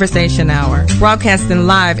Wife Conversation Hour, broadcasting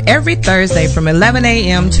live every Thursday from 11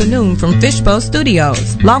 a.m. to noon from Fishbowl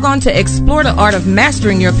Studios. Log on to explore the art of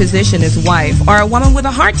mastering your position as wife or a woman with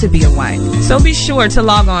a heart to be a wife. So be sure to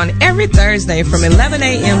log on every Thursday from 11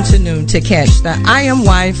 a.m. to noon to catch the I Am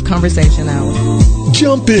Wife Conversation Hour.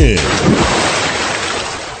 Jump in.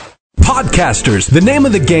 Podcasters, the name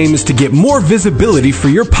of the game is to get more visibility for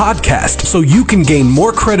your podcast so you can gain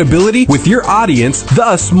more credibility with your audience,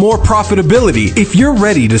 thus more profitability. If you're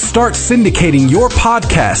ready to start syndicating your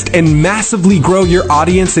podcast and massively grow your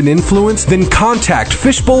audience and influence, then contact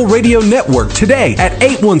Fishbowl Radio Network today at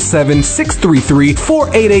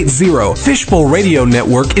 817-633-4880. Fishbowl Radio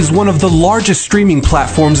Network is one of the largest streaming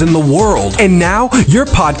platforms in the world. And now, your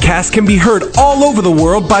podcast can be heard all over the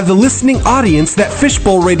world by the listening audience that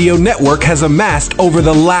Fishbowl Radio Network has amassed over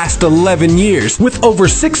the last 11 years. With over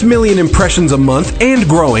 6 million impressions a month and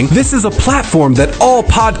growing, this is a platform that all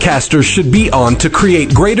podcasters should be on to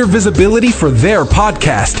create greater visibility for their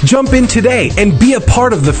podcast. Jump in today and be a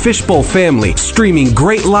part of the Fishbowl family, streaming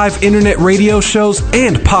great live internet radio shows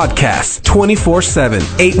and podcasts 24/7.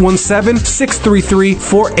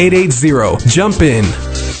 817-633-4880. Jump in.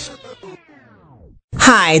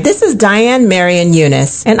 Hi, this is Diane Marion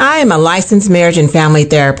Eunice, and I am a licensed marriage and family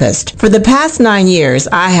therapist. For the past 9 years,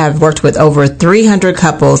 I have worked with over 300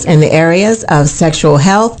 couples in the areas of sexual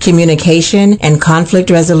health, communication, and conflict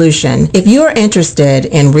resolution. If you are interested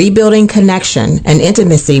in rebuilding connection and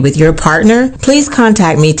intimacy with your partner, please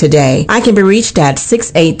contact me today. I can be reached at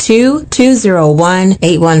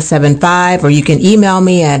 682-201-8175, or you can email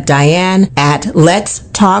me at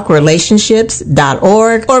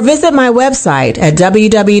diane@letstalkrelationships.org, or visit my website at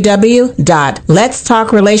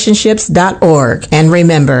www.letstalkrelationships.org. And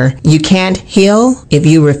remember, you can't heal if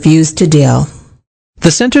you refuse to deal.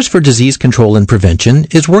 The Centers for Disease Control and Prevention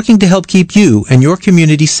is working to help keep you and your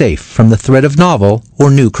community safe from the threat of novel or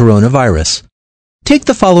new coronavirus. Take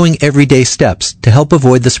the following everyday steps to help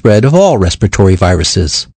avoid the spread of all respiratory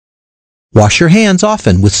viruses. Wash your hands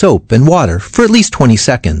often with soap and water for at least 20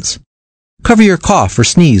 seconds. Cover your cough or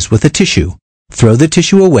sneeze with a tissue. Throw the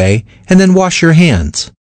tissue away and then wash your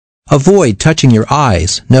hands. Avoid touching your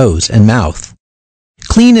eyes, nose, and mouth.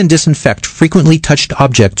 Clean and disinfect frequently touched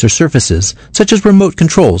objects or surfaces, such as remote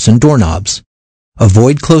controls and doorknobs.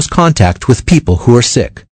 Avoid close contact with people who are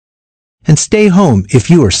sick. And stay home if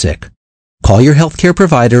you are sick. Call your healthcare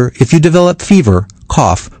provider if you develop fever,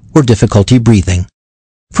 cough, or difficulty breathing.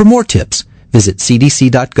 For more tips, visit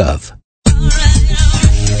cdc.gov.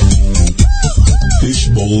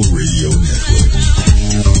 Fishbowl Radio Network.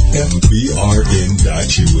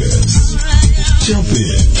 FBRN.US. Jump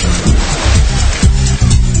in.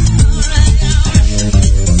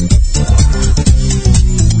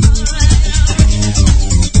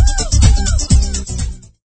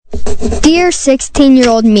 Dear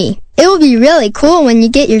 16-year-old me, it will be really cool when you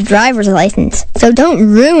get your driver's license. So don't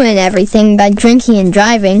ruin everything by drinking and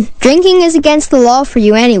driving. Drinking is against the law for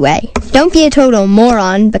you anyway. Don't be a total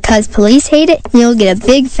moron because police hate it and you'll get a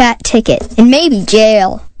big fat ticket and maybe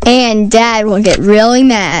jail. And Dad will get really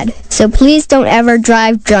mad. So please don't ever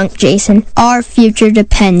drive drunk, Jason. Our future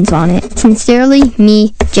depends on it. Sincerely,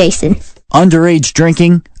 me, Jason. Underage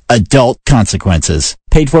drinking, adult consequences.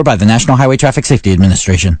 Paid for by the National Highway Traffic Safety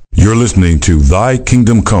Administration. You're listening to Thy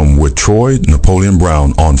Kingdom Come with Troy Napoleon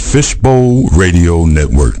Brown on Fishbowl Radio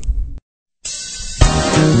Network.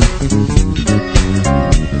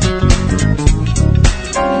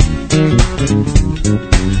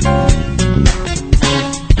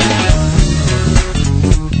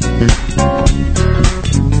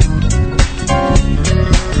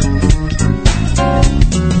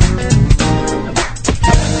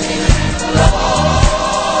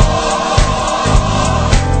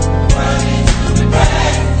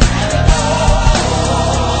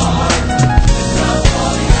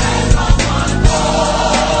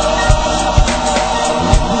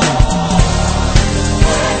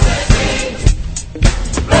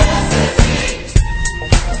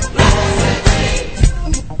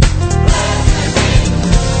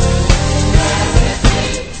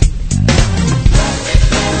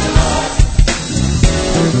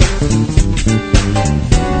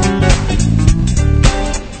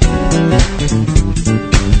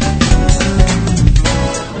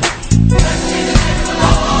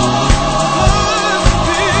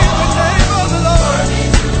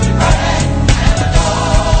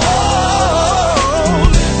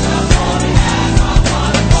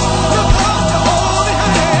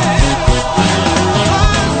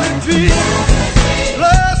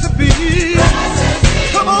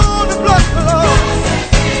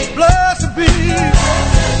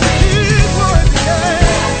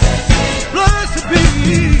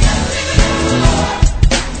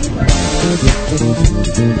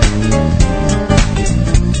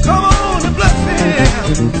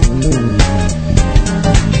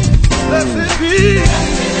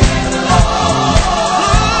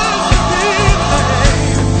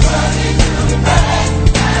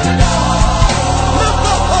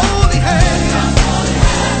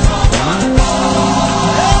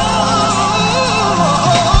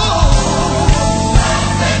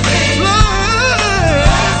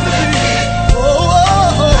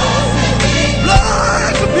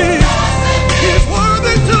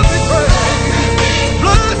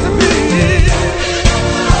 Blessed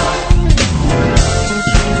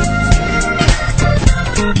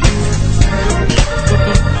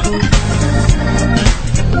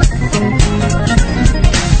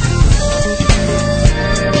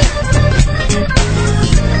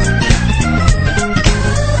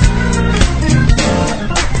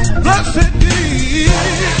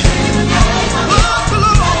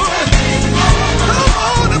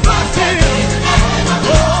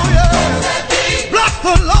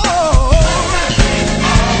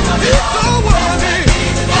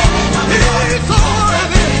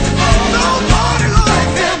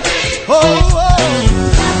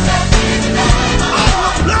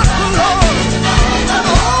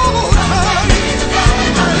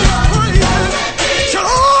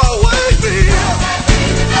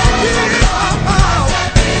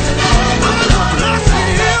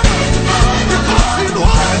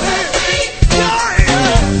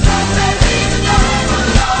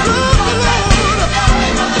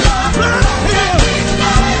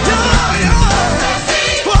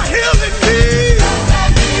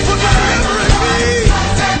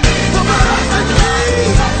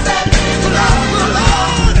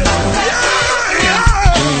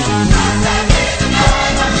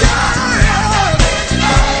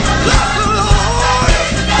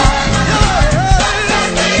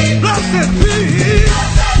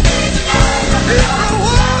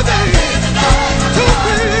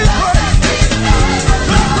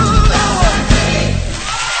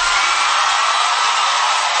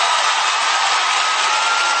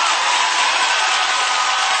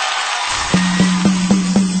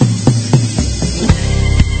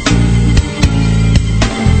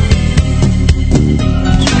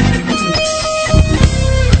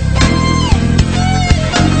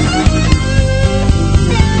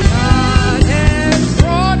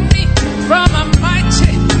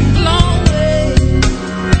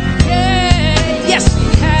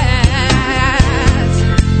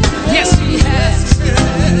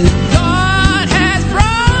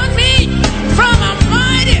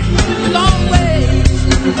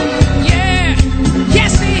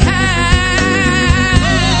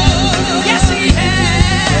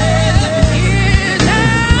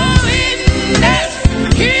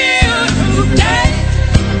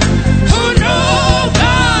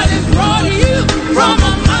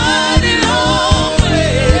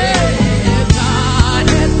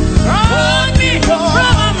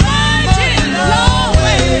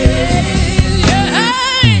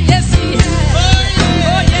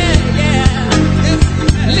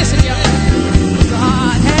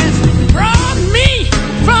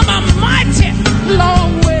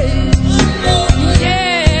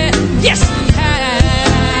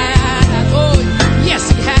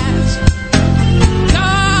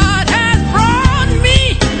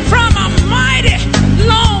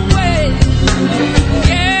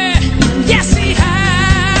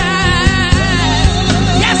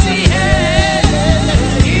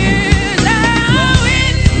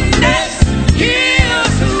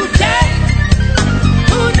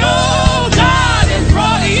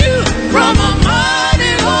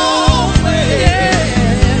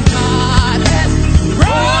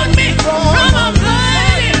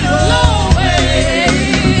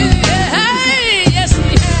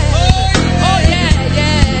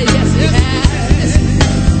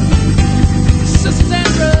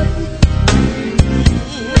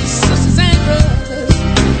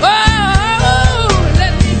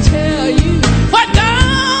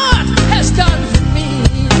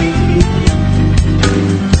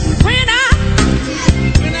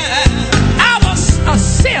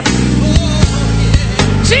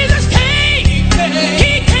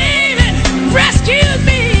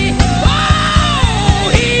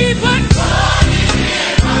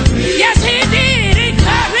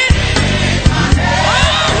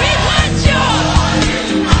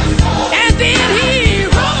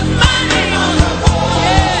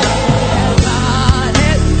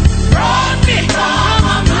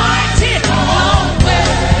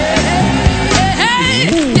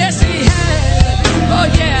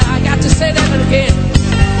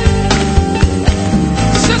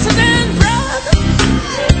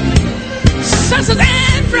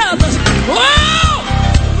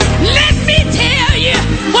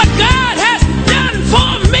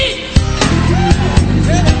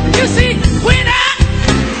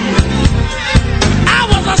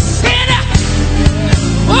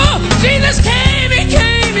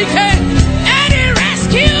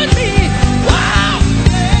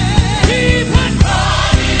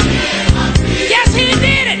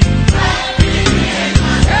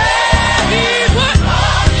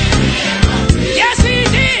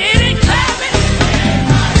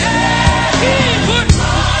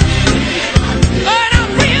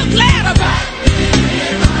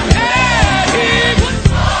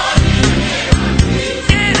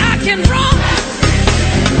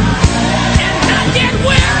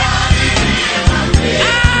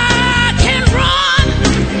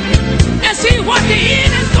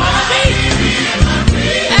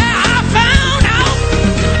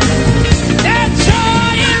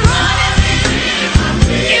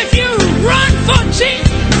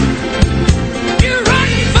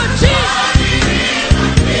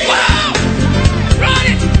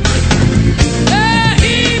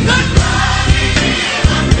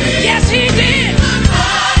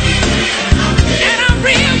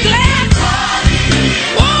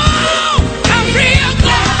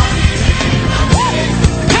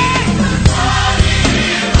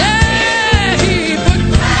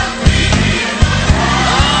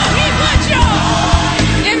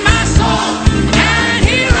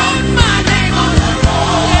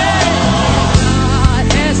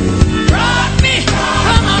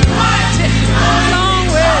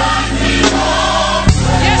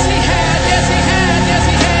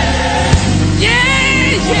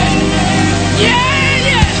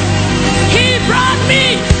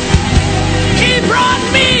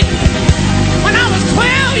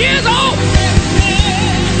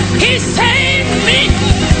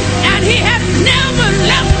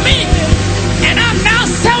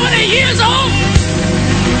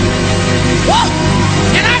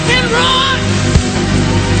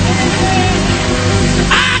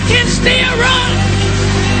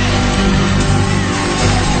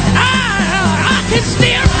He's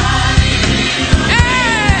still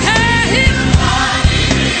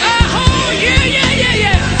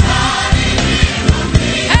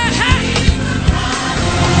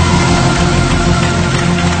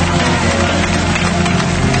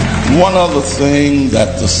One other thing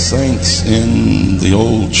that the saints in the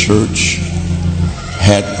old church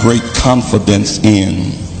had great confidence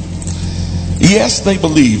in. Yes, they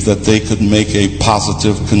believed that they could make a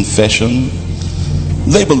positive confession.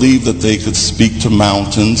 They believed that they could speak to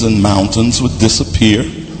mountains and mountains would disappear.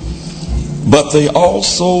 But they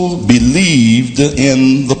also believed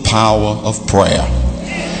in the power of prayer.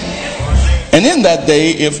 And in that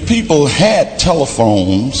day, if people had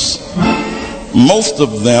telephones, most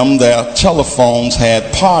of them, their telephones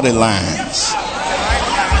had party lines.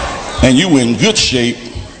 And you were in good shape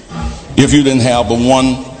if you didn't have but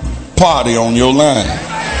one party on your line.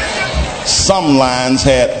 Some lines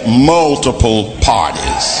had multiple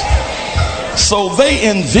parties. So they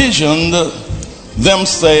envisioned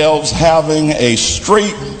themselves having a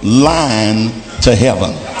straight line to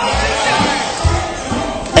heaven.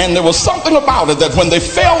 And there was something about it that when they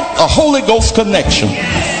felt a Holy Ghost connection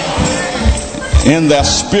in their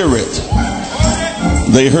spirit,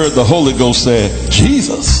 they heard the Holy Ghost say,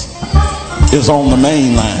 Jesus is on the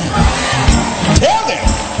main line. Tell him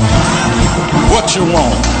what you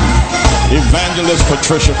want. Evangelist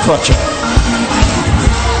Patricia Crutcher.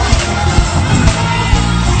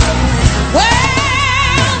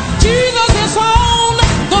 Well, Jesus is on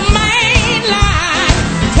the main line.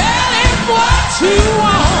 Tell him what you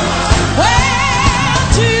want. Well,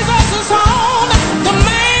 Jesus is on the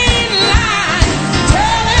main line.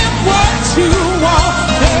 Tell him what you want.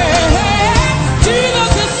 Hey,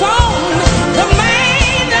 Jesus is on the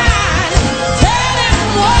main line. Tell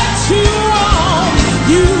him what you want.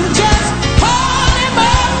 You just call him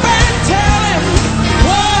up and tell him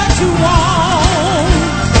what you want.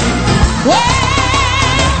 Well,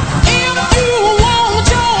 if you want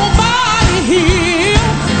your body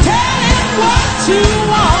healed, tell him what you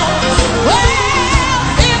want. Well,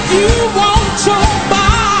 if you want your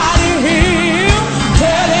body healed,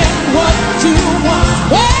 tell him what you want.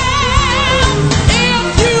 Well,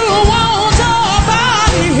 if you want your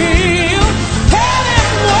body healed, tell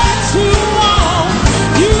him what you want.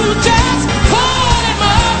 You just call him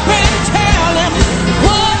up and tell him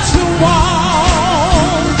what you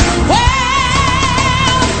want. Well,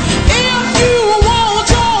 if you want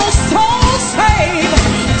your soul saved,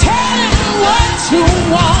 tell him what you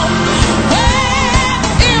want. Well,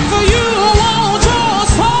 if you want your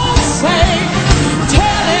soul saved,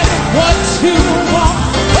 tell him what you want.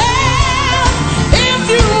 Well, if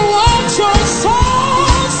you want your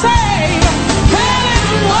soul saved, tell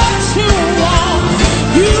him what you want.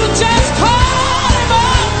 You just call him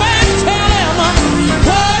up and tell him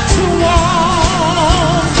what you want.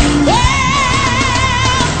 Well,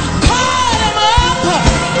 call him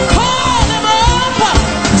up,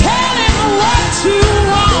 tell him what you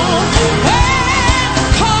want. Well,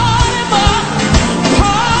 call him up, well,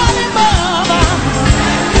 call him up.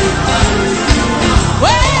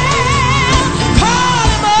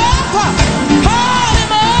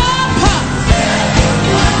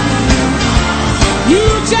 You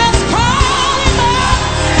just call him up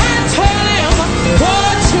and tell him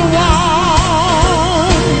what you want.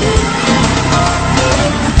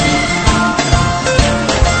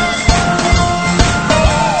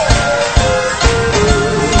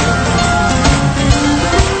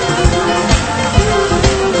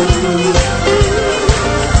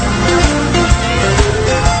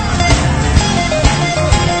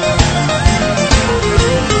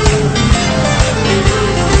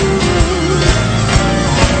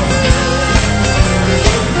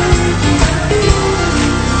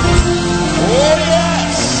 Oh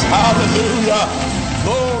yes, hallelujah,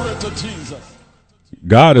 glory to Jesus.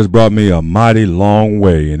 God has brought me a mighty long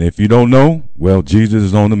way. And if you don't know, well, Jesus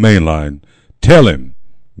is on the main line. Tell him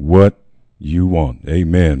what you want.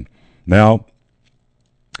 Amen. Now,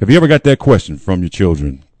 have you ever got that question from your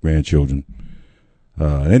children, grandchildren?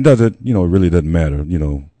 And it doesn't, it really doesn't matter.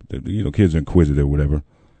 Kids are inquisitive or whatever.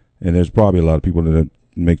 And there's probably a lot of people that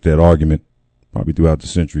make that argument, probably throughout the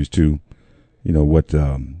centuries too. What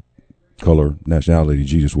color, nationality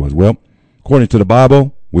Jesus was. Well, according to the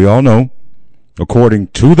Bible, we all know, according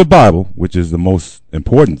to the Bible, which is the most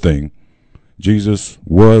important thing, Jesus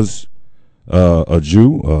was a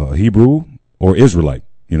Jew, a Hebrew, or Israelite.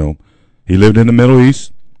 He lived in the Middle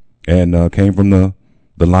East and came from the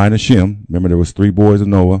line of Shem. Remember, there was 3 boys of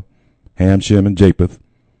Noah, Ham, Shem, and Japheth.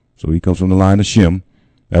 So he comes from the line of Shem.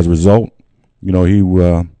 As a result, he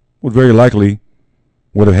would very likely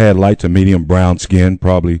would have had light to medium brown skin,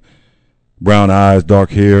 probably brown eyes, dark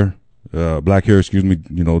hair, black hair,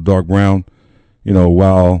 dark brown,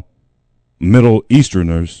 while Middle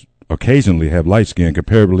Easterners occasionally have light skin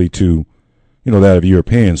comparably to, that of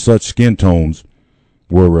Europeans. Such skin tones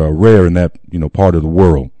were rare in that, part of the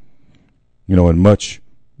world. In much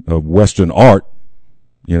of Western art,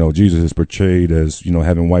 Jesus is portrayed as,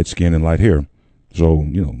 having white skin and light hair. So,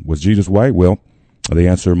 was Jesus white? Well, the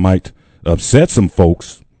answer might upset some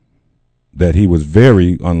folks that he was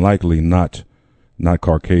very unlikely not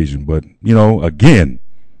Caucasian. But, again,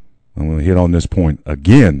 I'm going to hit on this point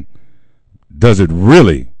again. Does it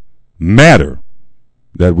really matter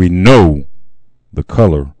that we know the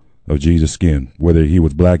color of Jesus' skin, whether he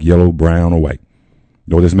was black, yellow, brown, or white?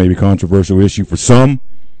 Though this may be a controversial issue for some,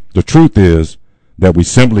 the truth is that we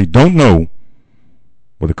simply don't know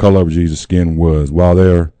what the color of Jesus' skin was. While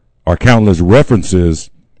there are countless references,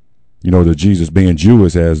 to Jesus being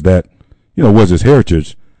Jewish as that, was his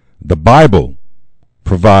heritage, the Bible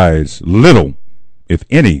provides little, if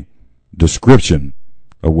any, description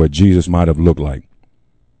of what Jesus might have looked like.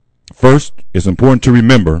 First, it's important to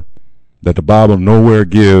remember that the Bible nowhere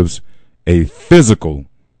gives a physical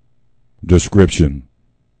description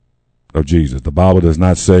of Jesus. The Bible does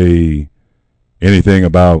not say anything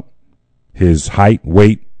about his height,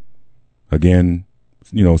 weight, again,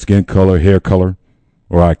 skin color, hair color,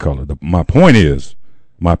 or eye color. My point is,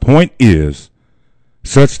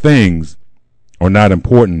 such things are not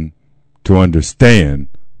important to understand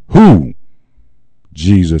who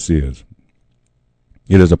Jesus is.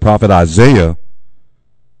 It is the prophet Isaiah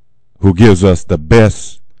who gives us the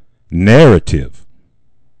best narrative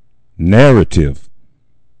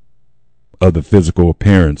of the physical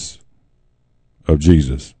appearance of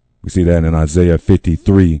Jesus. We see that in Isaiah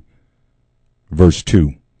 53, verse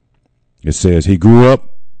 2. It says, he grew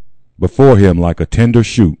up before him like a tender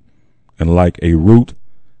shoot and like a root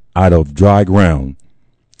out of dry ground.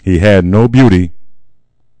 He had no beauty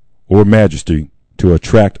or majesty to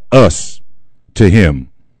attract us to him.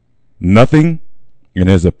 Nothing in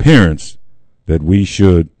his appearance that we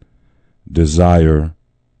should desire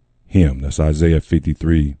him. That's Isaiah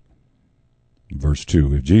 53, verse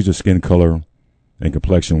 2. If Jesus' skin color and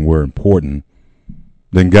complexion were important,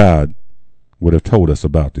 then God would have told us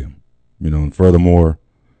about them. And furthermore,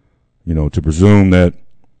 to presume that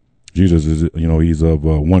Jesus is, he's of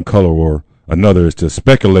one color or another is to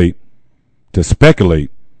speculate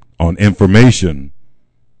on information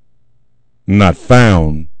not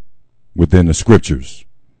found within the scriptures.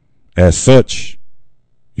 As such,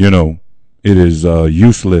 it is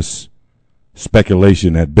useless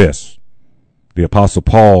speculation at best. The Apostle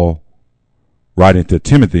Paul, writing to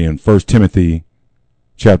Timothy in 1 Timothy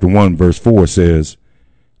chapter 1, verse 4 says,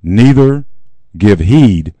 neither give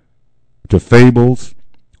heed to fables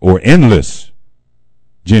or endless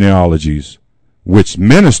genealogies which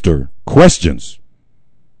minister questions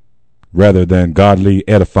rather than godly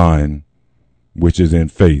edifying which is in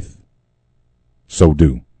faith. So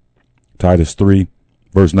do. Titus 3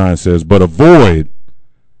 verse 9 says, but avoid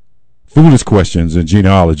foolish questions and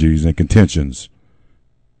genealogies and contentions,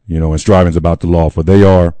 and strivings about the law, for they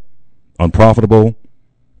are unprofitable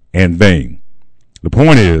and vain. The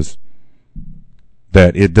point is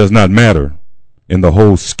that it does not matter in the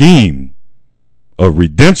whole scheme of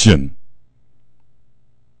redemption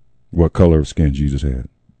what color of skin Jesus had.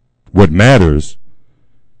 What matters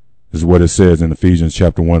is what it says in Ephesians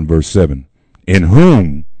chapter 1 verse 7, in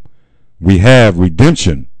whom we have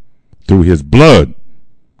redemption through his blood,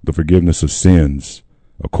 the forgiveness of sins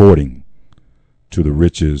according to the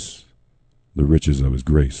riches of his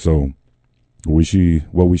grace. So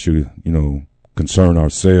what we should concern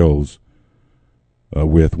ourselves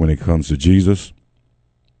with when it comes to Jesus,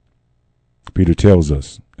 Peter tells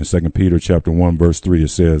us in 2 Peter chapter 1 verse 3, it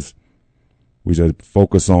says we should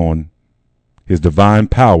focus on his divine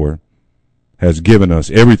power has given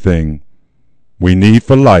us everything we need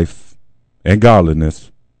for life and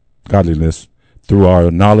godliness through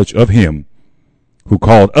our knowledge of him who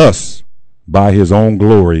called us by his own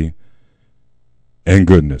glory and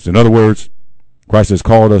goodness. In other words, Christ has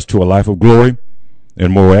called us to a life of glory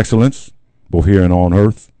and moral excellence, both here and on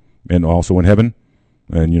earth and also in heaven.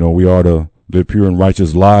 And, we are to live pure and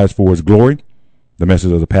righteous lives for his glory. The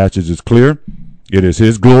message of the passage is clear. It is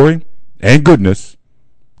his glory and goodness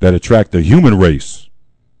that attract the human race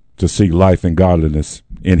to seek life and godliness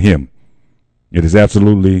in him. It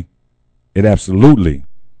absolutely,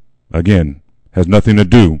 again, has nothing to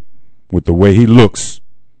do with the way he looks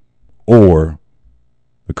or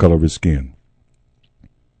the color of his skin.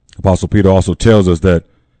 Apostle Peter also tells us that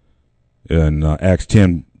in Acts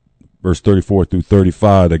 10, verse 34 through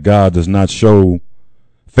 35, that God does not show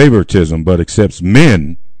favoritism, but accepts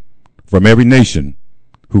men from every nation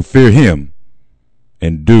who fear him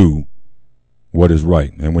and do what is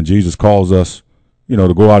right. And when Jesus calls us,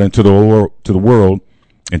 to go out into the world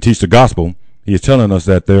and teach the gospel, he is telling us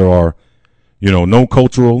that there are, no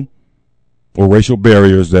cultural or racial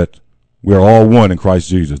barriers, that we are all one in Christ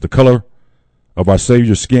Jesus. The color of our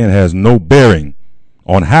Savior's skin has no bearing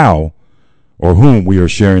on how or whom we are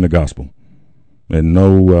sharing the gospel. And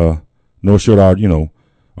no should our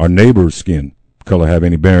neighbor's skin color have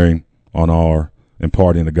any bearing on our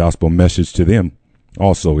imparting the gospel message to them.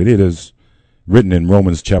 Also, it is written in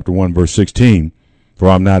Romans chapter 1, verse 16, "For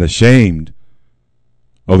I'm not ashamed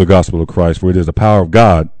of the gospel of Christ, for it is the power of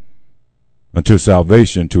God unto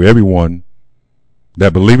salvation to everyone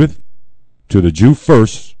that believeth, to the Jew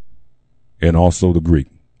first, and also the Greek."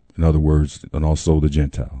 In other words, and also the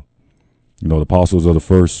Gentile. The apostles of the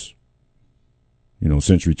first,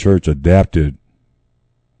 century church adapted,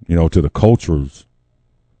 to the cultures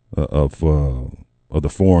of the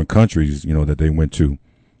foreign countries, that they went to,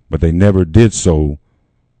 but they never did so,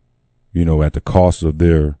 at the cost of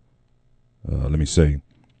their,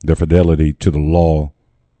 their fidelity to the law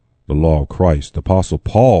of Christ. The Apostle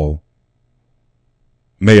Paul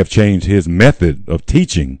may have changed his method of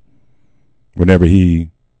teaching whenever he,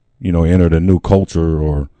 entered a new culture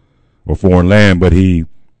or foreign land, but he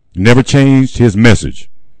never changed his message.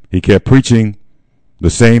 He kept preaching the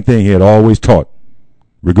same thing he had always taught,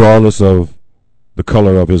 regardless of the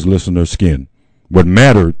color of his listener's skin. What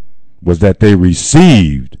mattered was that they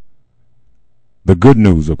received the good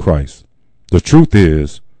news of Christ. The truth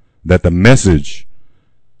is that the message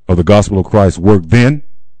of the gospel of Christ worked then,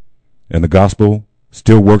 and the gospel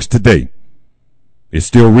still works today. It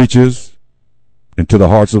still reaches into the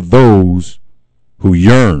hearts of those who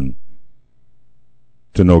yearn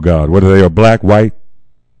to know God, whether they are black, white,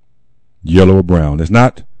 yellow, or brown. It's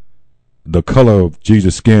not the color of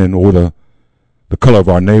Jesus' skin or the color of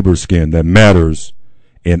our neighbor's skin that matters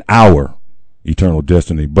in our eternal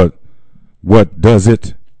destiny, but what does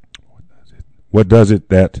it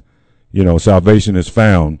that, salvation is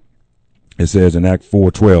found? It says in Acts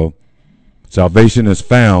 4:12, salvation is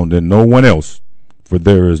found in no one else, for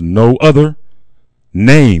there is no other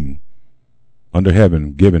name under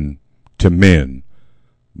heaven given to men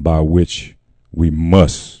by which we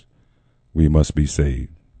must be saved.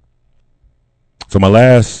 So my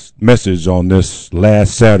last message on this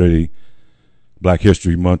last Saturday, Black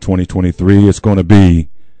History Month 2023, it's going to be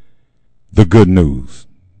the good news.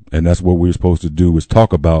 And that's what we're supposed to do, is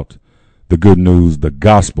talk about the good news, the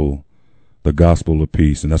gospel of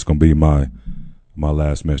peace. And that's going to be my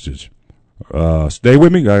last message. Stay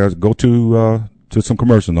with me. I got to go to some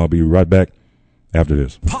commercials, and I'll be right back after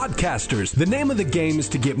this. Podcasters, the name of the game is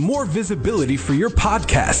to get more visibility for your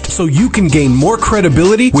podcast so you can gain more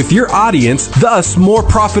credibility with your audience, thus more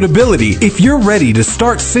profitability. If you're ready to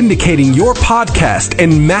start syndicating your podcast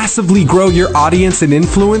and massively grow your audience and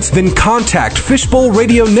influence, then contact Fishbowl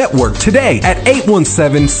Radio Network today at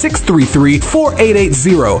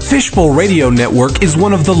 817-633-4880. Fishbowl Radio Network is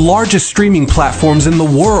one of the largest streaming platforms in the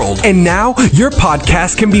world, and now your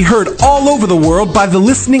podcast can be heard all over the world by the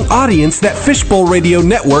listening audience that Fishbowl Radio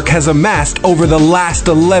Network has amassed over the last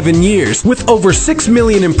 11 years. With over 6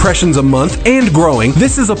 million impressions a month and growing,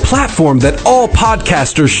 this is a platform that all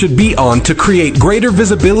podcasters should be on to create greater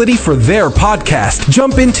visibility for their podcast.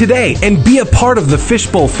 Jump in today and be a part of the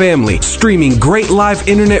Fishbowl family, streaming great live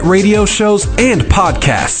internet radio shows and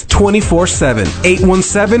podcasts 24/7.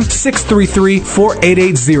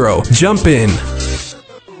 817-633-4880. Jump in.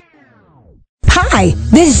 Hi,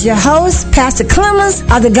 this is your host, Pastor Clemens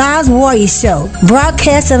of the God's Warrior Show,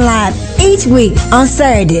 broadcasting live each week on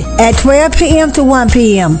Saturday at 12 p.m. to 1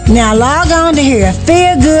 p.m. Now log on to hear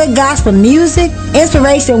feel-good gospel music,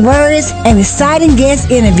 inspiration words, and exciting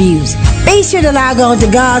guest interviews. Be sure to log on to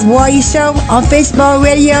God's Warrior Show on Fishbowl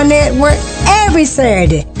Radio Network every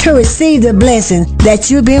Saturday to receive the blessing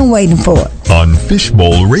that you've been waiting for. On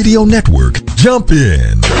Fishbowl Radio Network, jump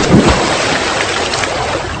in.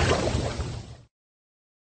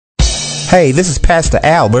 Hey, this is Pastor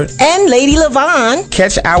Albert and Lady Levon.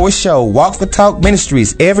 Catch our show, Walk the Talk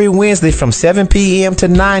Ministries, every Wednesday from 7 p.m. to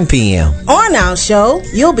 9 p.m. On our show,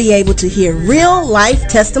 you'll be able to hear real-life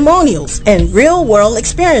testimonials and real-world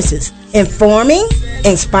experiences, informing,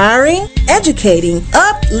 inspiring, educating,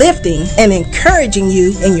 uplifting, and encouraging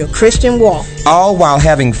you in your Christian walk. All while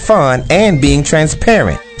having fun and being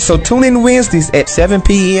transparent. So tune in Wednesdays at 7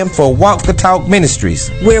 p.m. for Walk the Talk Ministries,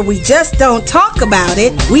 where we just don't talk about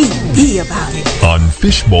it, we be about it. On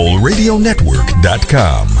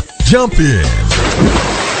FishbowlRadioNetwork.com. Jump in.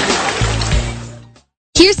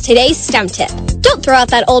 Here's today's STEM tip. Don't throw out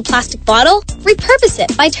that old plastic bottle. Repurpose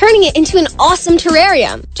it by turning it into an awesome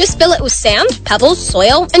terrarium. Just fill it with sand, pebbles,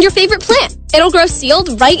 soil, and your favorite plant. It'll grow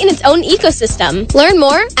sealed right in its own ecosystem. Learn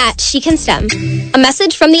more at She Can STEM. A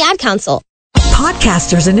message from the Ad Council.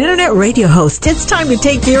 Podcasters and internet radio hosts, it's time to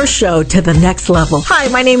take your show to the next level. Hi,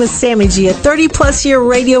 my name is Sammy G, a 30-plus year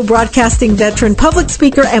radio broadcasting veteran, public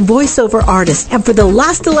speaker, and voiceover artist. And for the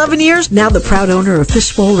last 11 years, now the proud owner of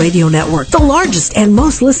Fishbowl Radio Network, the largest and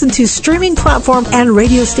most listened to streaming platform and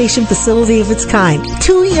radio station facility of its kind.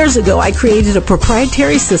 2 years ago, I created a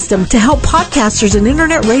proprietary system to help podcasters and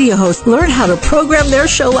internet radio hosts learn how to program their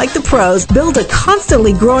show like the pros, build a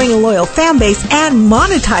constantly growing and loyal fan base, and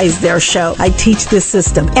monetize their show. I teach this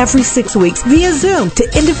system every 6 weeks via Zoom to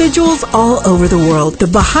individuals all over the world. The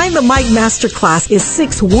Behind the Mic Masterclass is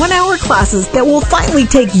 6 one-hour classes that will finally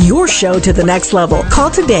take your show to the next level. Call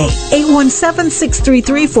today,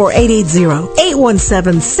 817-633-4880,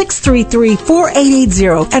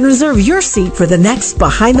 817-633-4880, and reserve your seat for the next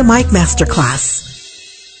Behind the Mic Masterclass.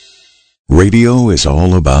 Radio is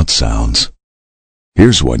all about sounds.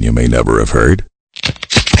 Here's one you may never have heard.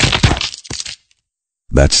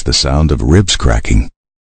 That's the sound of ribs cracking.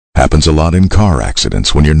 Happens a lot in car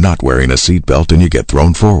accidents when you're not wearing a seatbelt and you get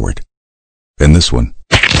thrown forward. And this one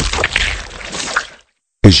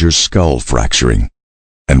is your skull fracturing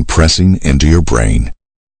and pressing into your brain.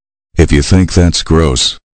 If you think that's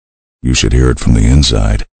gross, you should hear it from the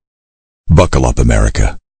inside. Buckle up,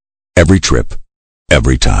 America. Every trip,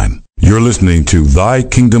 every time. You're listening to Thy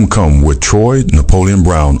Kingdom Come with Troy Napoleon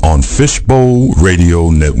Brown on Fishbowl Radio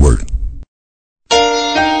Network.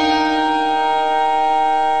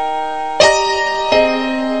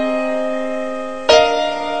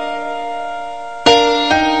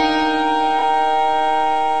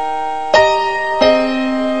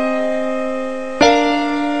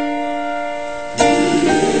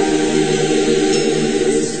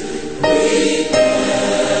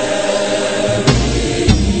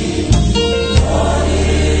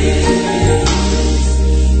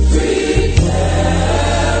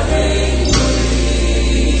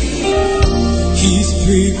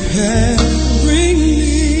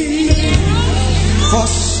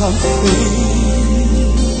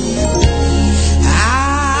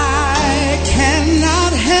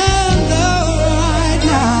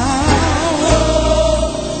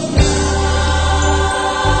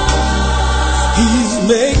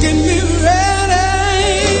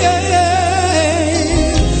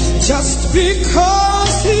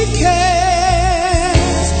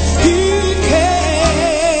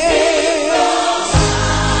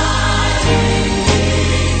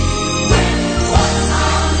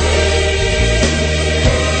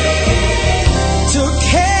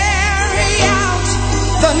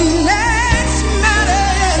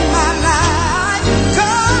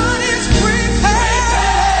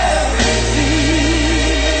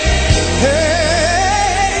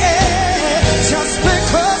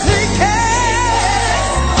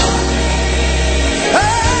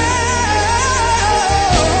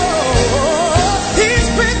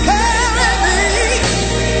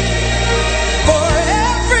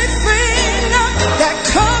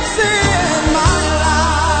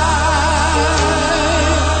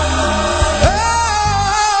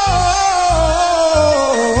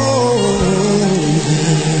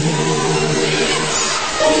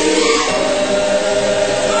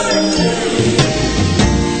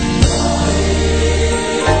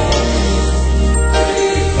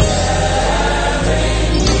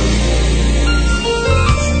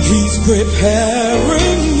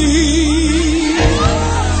 preparing me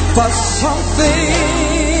for something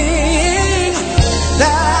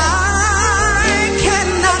that I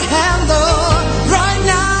cannot handle right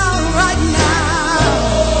now, right now.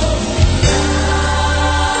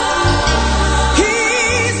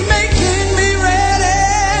 He's making me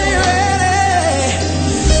ready, ready,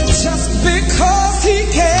 just because he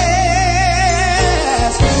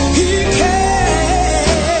cares. He cares.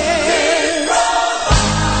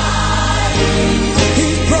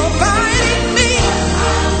 He's providing me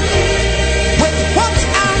with what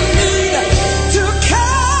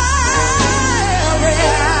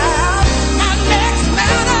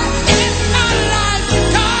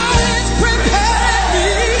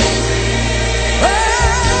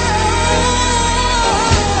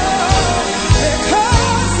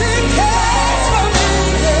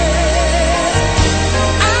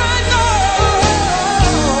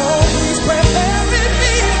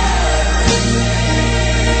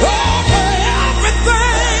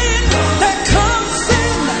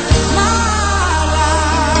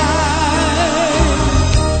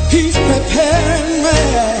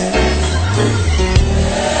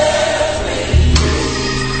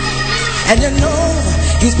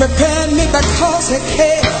He's preparing me because He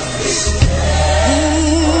cares.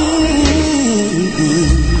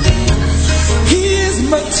 He is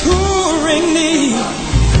maturing me.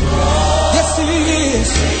 Yes, He is.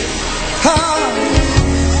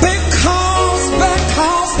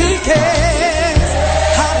 Because He cares.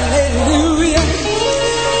 Hallelujah.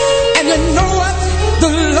 And you know what?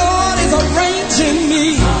 The Lord is arranging me.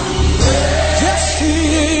 Yes, He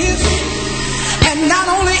is. And not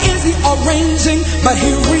only is He arranging, but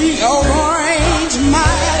He rearranged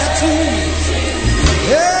my attitude.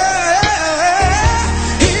 Yeah.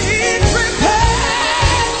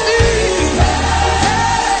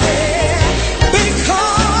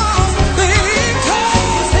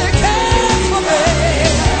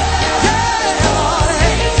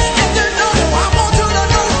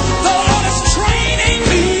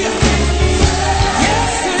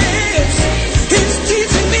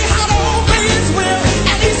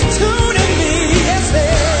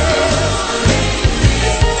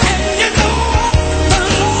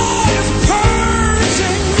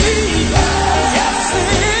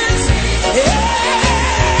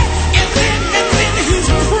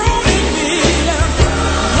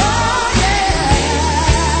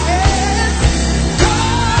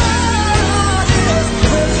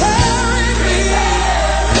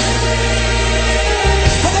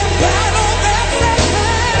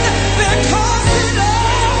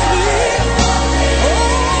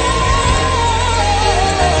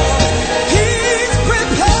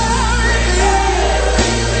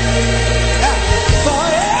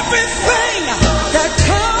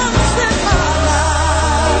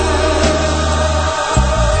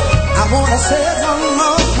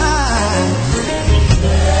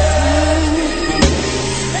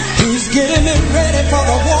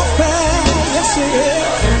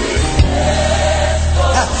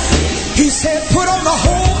 He said, put on the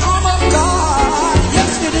whole armor of God.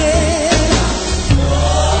 Yes, He did.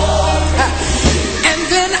 And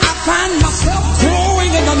then I find myself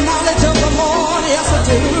growing in the knowledge of the Lord. Yes, I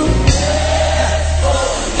do.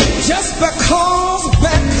 Just because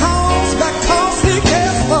He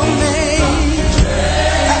cares for me.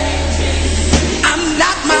 I'm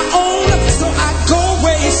not my own, so I go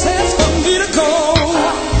where He says for me to go.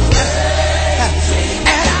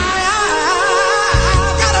 And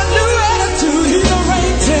I've got a new attitude. He's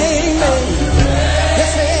arranging.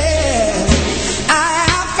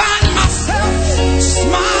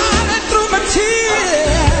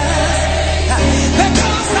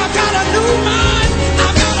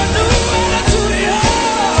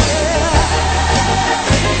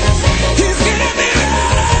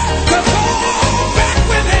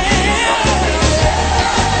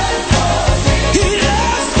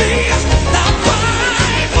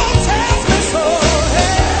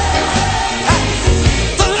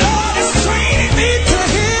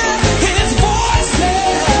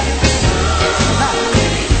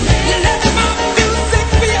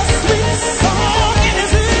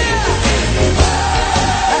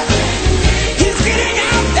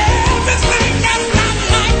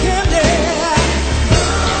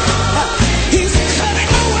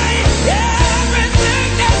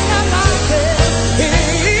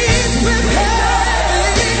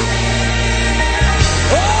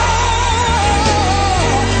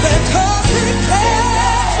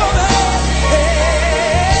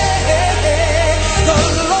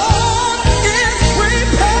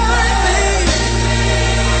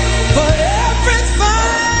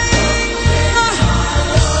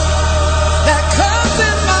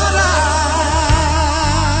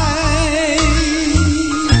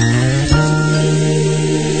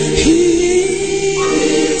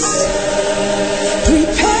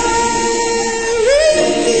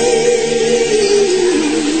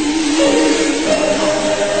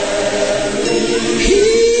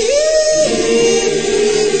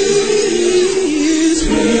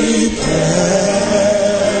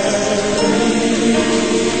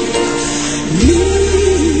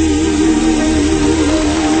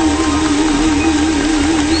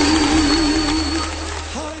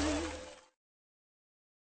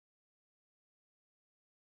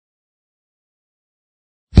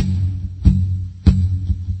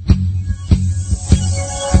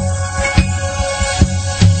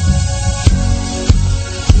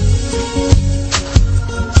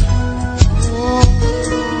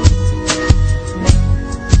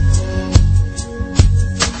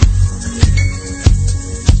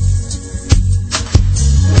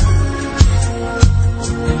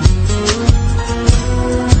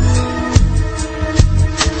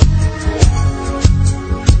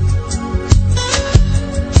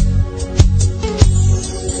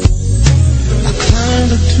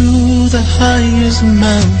 high as a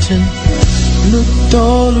mountain. Looked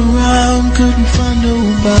all around, couldn't find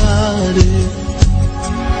nobody.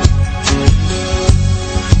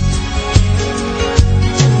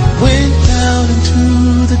 Went down into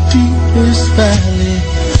the deepest valley.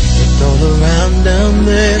 Looked all around down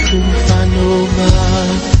there, couldn't find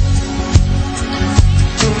nobody.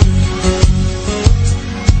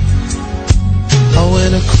 I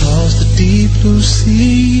went across the deep blue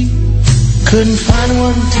sea. Couldn't find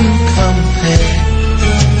one to compare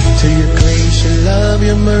to your grace, your love,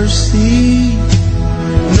 your mercy.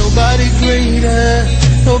 Nobody greater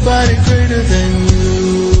than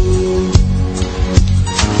you.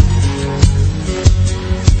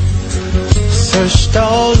 Searched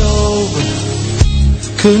all over,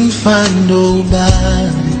 couldn't find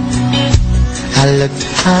nobody. I looked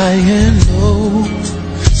high and low,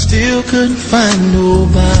 still couldn't find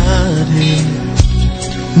nobody.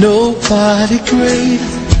 Nobody greater,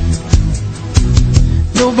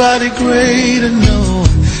 nobody greater, no,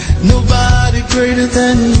 nobody greater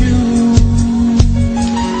than you.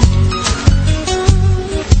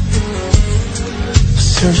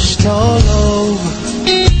 Searched all over,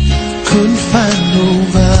 couldn't find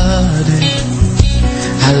nobody.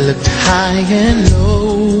 I looked high and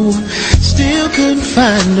low, still couldn't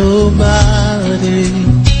find nobody.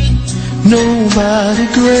 Nobody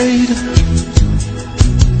greater,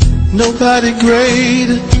 nobody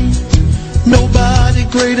greater, nobody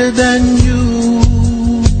greater than you.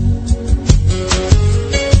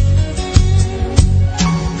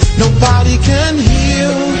 Nobody can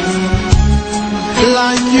heal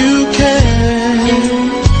like you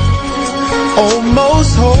can. Oh,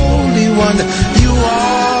 most holy one, you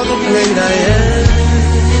are the great I am.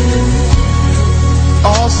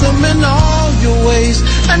 Awesome in all your ways,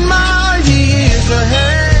 and mighty is your hand.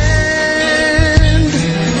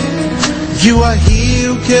 You are he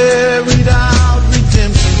who carried out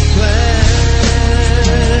redemption's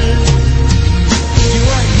plan. You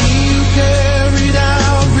are he who carried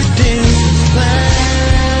out redemption's plan.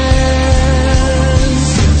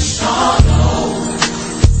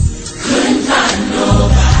 Couldn't find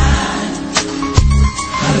nobody.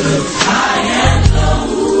 I looked high and low,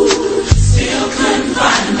 still couldn't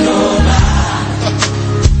find nobody.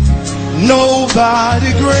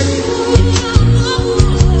 Nobody great.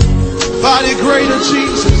 Nobody greater,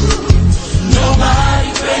 Jesus.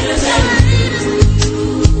 Nobody greater than you.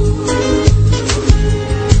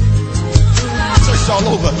 Searched all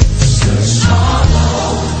over. Searched all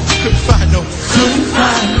over. Couldn't find nobody.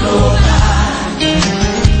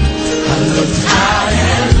 I looked high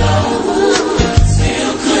and low,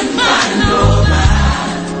 still couldn't find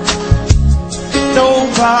nobody.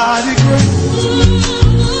 Nobody great.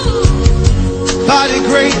 Nobody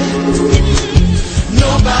great.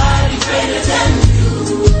 Nobody greater than you.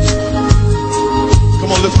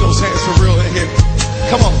 Come on, lift those hands for real in here.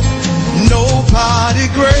 Come on. Nobody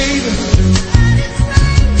greater.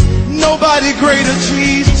 Nobody greater,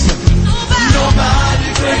 Jesus.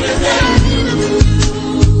 Nobody greater than you.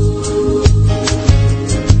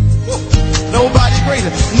 Nobody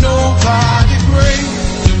greater. Nobody greater.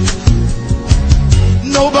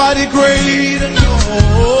 Nobody greater. No.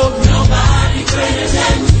 Nobody greater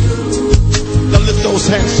than you. Now lift those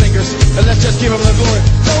hands, singers, and let's just give him the glory.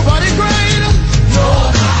 Nobody greater.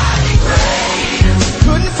 Nobody greater.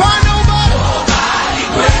 Couldn't find nobody. Nobody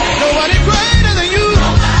greater. Nobody greater than you.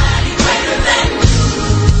 Nobody greater than you.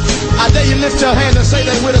 I dare you lift your hand and say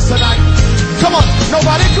that with us tonight. Come on.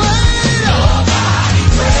 Nobody greater. Nobody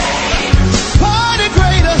greater. Nobody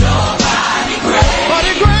greater. Nobody greater.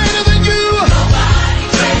 Nobody greater than you. Nobody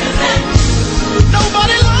greater than you.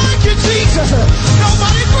 Nobody like you, Jesus.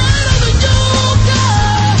 Nobody greater than you.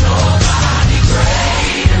 Nobody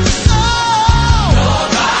greater.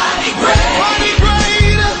 Nobody greater. Nobody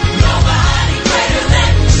greater. Nobody greater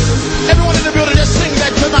than you. Everyone in the building, just sing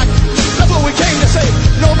that tonight. That's what we came to say.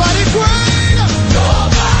 Nobody greater.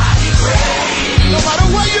 Nobody greater. No matter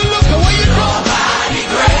where you look or where you go. Nobody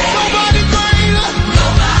greater. Nobody greater.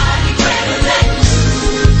 Nobody greater than you.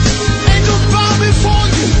 Angels bow before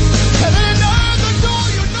you. Heaven and earth adore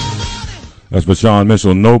you. Nobody. That's Vashawn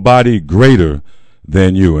Mitchell. Nobody greater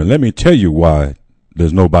than you. And let me tell you why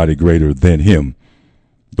there's nobody greater than him.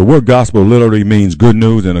 The word gospel literally means good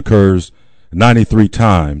news and occurs 93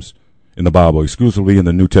 times in the Bible, exclusively in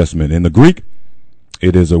the New Testament. In the Greek,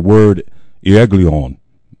 it is a word euangelion,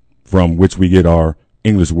 from which we get our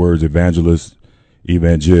English words evangelist,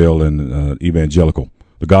 evangel, and evangelical.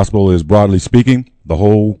 The gospel is, broadly speaking, the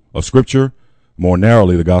whole of Scripture. More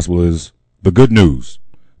narrowly, the gospel is the good news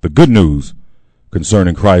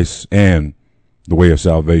concerning Christ and the way of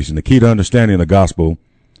salvation. The key to understanding the gospel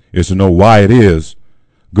is to know why it is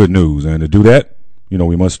good news. And to do that,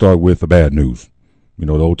 we must start with the bad news. The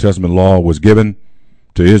Old Testament law was given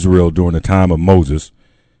to Israel during the time of Moses.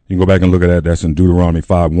 You can go back and look at that. That's in Deuteronomy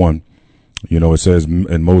 5:1. It says,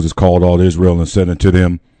 and Moses called all Israel and said unto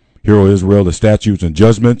them, Hear, O Israel, the statutes and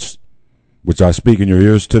judgments which I speak in your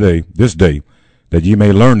ears today, this day, that ye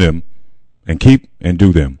may learn them and keep and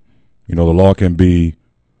do them. The law can be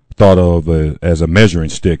thought of as a measuring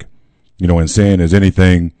stick, and sin is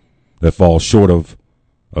anything that falls short of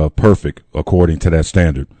perfect according to that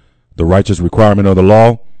standard. The righteous requirement of the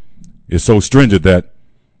law is so stringent that,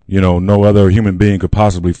 no other human being could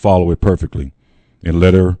possibly follow it perfectly in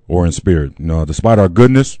letter or in spirit. Despite our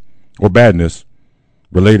goodness or badness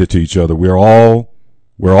related to each other, we're all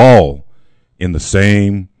in the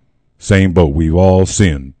same boat. We've all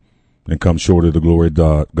sinned and come short of the glory of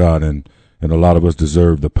God, and a lot of us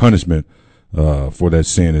deserve the punishment for that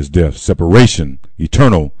sin is death, separation,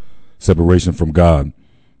 eternal separation from God,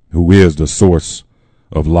 who is the source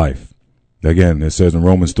of life. Again, it says in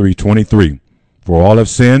Romans 3:23, for all have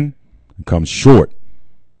sinned and come short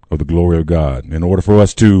of the glory of God. In order for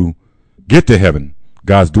us to get to heaven,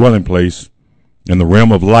 God's dwelling place, in the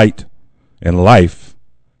realm of light and life,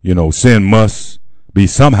 sin must be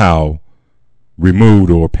somehow removed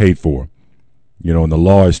or paid for. And the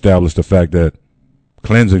law established the fact that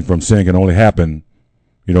cleansing from sin can only happen,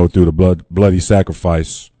 through the bloody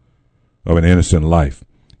sacrifice of an innocent life.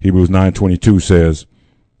 Hebrews 9:22 says,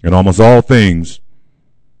 and almost all things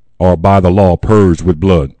are by the law purged with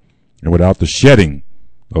blood, and without the shedding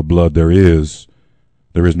of blood there is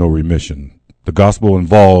no remission. The gospel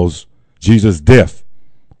involves Jesus' death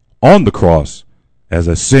on the cross as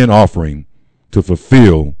a sin offering to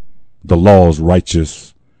fulfill the law's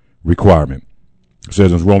righteous requirement. It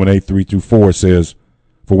says in Romans 8:3-4, it says,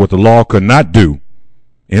 for what the law could not do,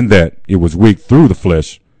 in that it was weak through the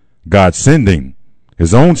flesh, God sending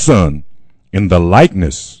his own Son in the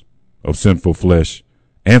likeness of sinful flesh,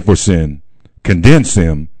 and for sin, condemns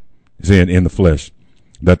sin in the flesh,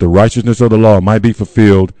 that the righteousness of the law might be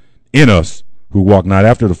fulfilled in us who walk not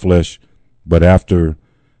after the flesh, but after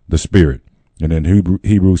the Spirit. And in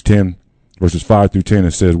Hebrews 10, verses 5-10,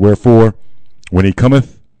 it says, wherefore, when he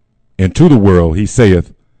cometh into the world, he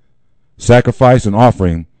saith, sacrifice and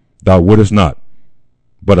offering thou wouldest not,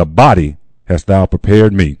 but a body hast thou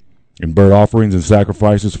prepared me, in burnt offerings and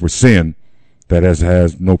sacrifices for sin that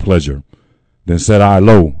has no pleasure. Then said I,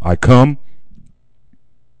 lo, I come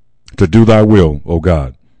to do thy will, O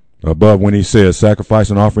God. Above, when he says, sacrifice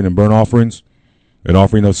and offering and burnt offerings, an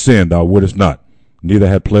offering of sin thou wouldest not, neither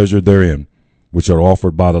had pleasure therein, which are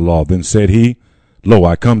offered by the law. Then said he, lo,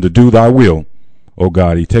 I come to do thy will, O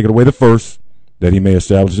God. He taketh away the first, that he may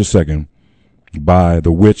establish the second, by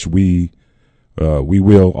the which we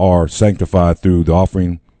will are sanctified through the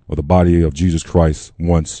offering of the body of Jesus Christ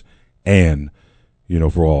once and,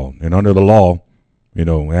 for all. And under the law,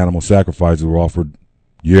 animal sacrifices were offered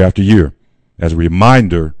year after year as a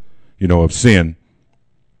reminder, of sin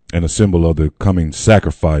and a symbol of the coming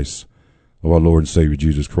sacrifice of our Lord and Savior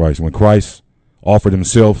Jesus Christ. When Christ offered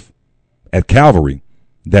himself at Calvary,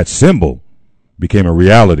 that symbol became a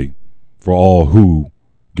reality for all who,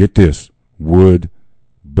 get this, would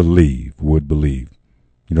believe.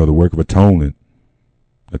 The work of atonement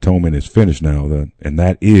is finished now, and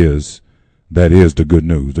that is the good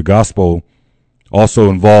news. The gospel also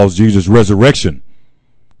involves Jesus' resurrection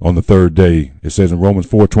on the third day. It says in Romans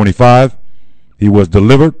 4:25, he was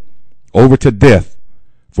delivered over to death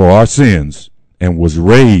for our sins and was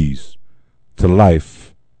raised to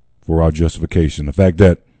life for our justification. The fact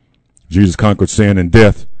that Jesus conquered sin and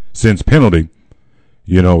death, sin's penalty,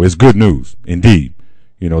 is good news indeed.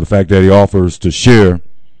 The fact that he offers to share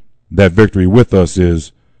that victory with us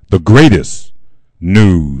is the greatest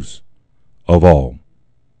news of all.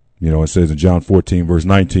 It says in John 14, verse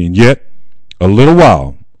 19, yet a little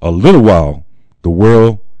while, the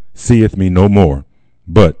world seeth me no more,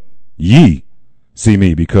 but ye see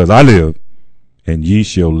me, because I live, and ye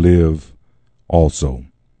shall live also.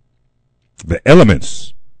 The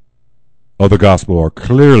elements of the gospel are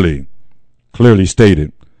clearly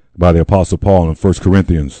stated by the Apostle Paul in 1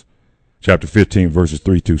 Corinthians chapter 15, verses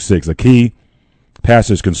 3-6, a key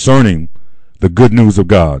passage concerning the good news of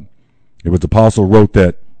God. It was the apostle wrote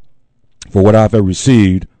that, for what I have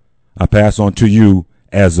received, I pass on to you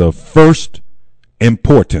as of first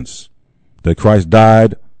importance, that Christ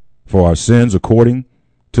died for our sins according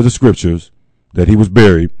to the scriptures, that he was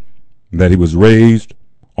buried, and that he was raised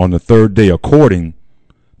on the third day according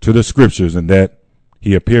to the scriptures, and that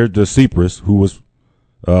he appeared to Cephas, who was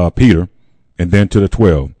Peter, and then to the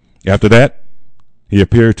 12. After that, he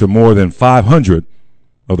appeared to more than 500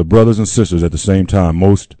 of the brothers and sisters at the same time,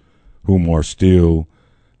 most whom are still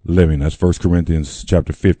living. That's 1 Corinthians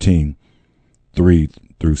chapter 15, 3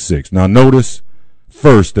 through 6. Now notice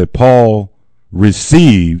first that Paul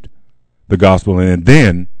received the gospel and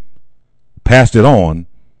then passed it on.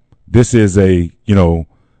 This is a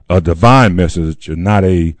divine message and not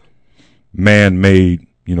a man-made,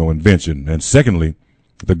 invention. And secondly,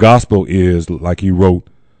 the gospel is, like he wrote,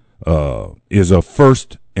 is of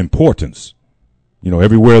first importance.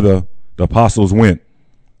 Everywhere the apostles went,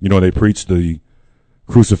 they preached the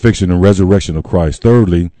crucifixion and resurrection of Christ.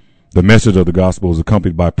 Thirdly, the message of the gospel is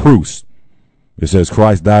accompanied by proofs. It says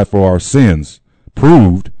Christ died for our sins,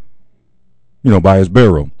 proved, by his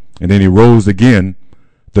burial. And then he rose again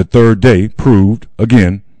the third day, proved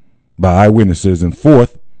again by eyewitnesses. And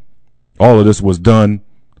fourth, all of this was done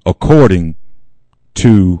according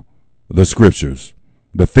to the scriptures.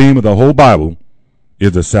 The theme of the whole Bible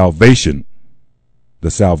is the salvation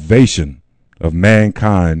of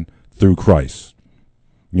mankind through Christ.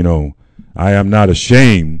 I am not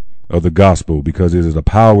ashamed of the gospel because it is the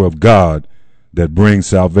power of God that brings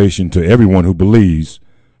salvation to everyone who believes,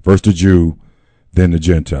 first the Jew, then the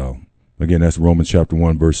Gentile. Again, that's Romans chapter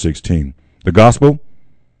 1, verse 16. The gospel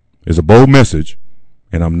is a bold message,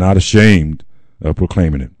 and I'm not ashamed of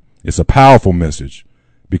proclaiming it. It's a powerful message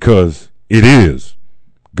because it is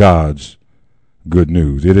God's good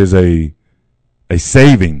news. It is a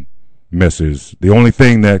saving message. The only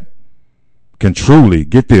thing that can truly,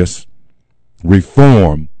 get this,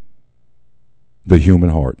 reform the human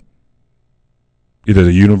heart. It is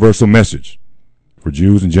a universal message for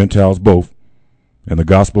Jews and Gentiles both. And the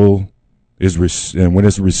gospel is, and when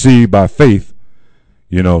it's received by faith,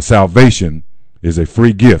 salvation is a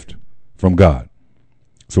free gift from God.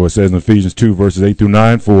 So it says in Ephesians 2, verses 8 through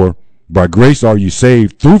 9, for by grace are you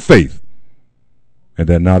saved through faith, and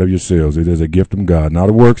that not of yourselves. It is a gift from God, not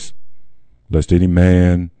of works, lest any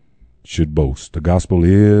man should boast. The gospel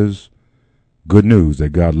is good news that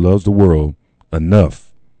God loves the world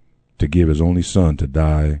enough to give his only son to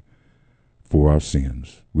die for our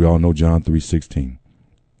sins. We all know John 3:16.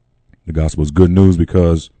 The gospel is good news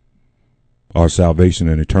because our salvation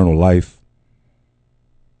and eternal life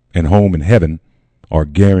and home in heaven are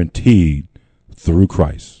guaranteed through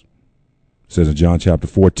Christ. It says in John chapter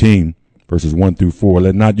 14, verses 1 through 4,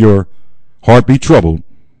 let not your heart be troubled.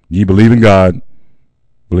 Ye believe in God,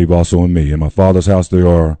 believe also in me. In my Father's house there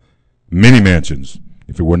are many mansions.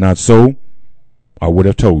 If it were not so, I would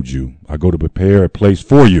have told you. I go to prepare a place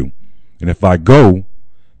for you. And if I go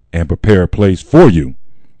and prepare a place for you,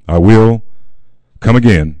 I will come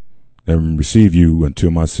again and receive you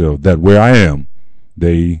unto myself, that where I am,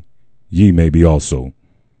 ye may be also.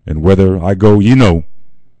 And whither I go, ye know,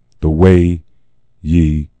 the way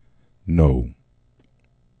ye know.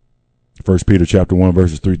 1 Peter chapter 1,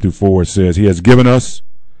 verses 3 through 4 says, he has given us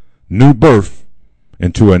new birth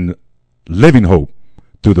into a living hope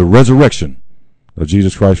through the resurrection of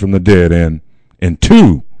Jesus Christ from the dead, and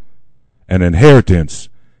into an inheritance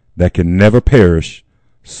that can never perish,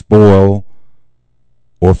 spoil,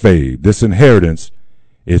 or fade. This inheritance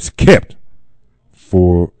is kept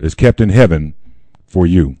in heaven for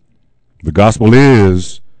you. The gospel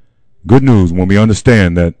is good news when we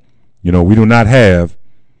understand that, we do not have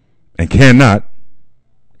and cannot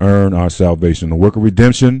earn our salvation. The work of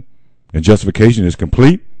redemption and justification is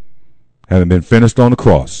complete, having been finished on the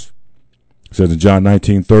cross. It says in John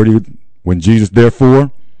 19:30, when Jesus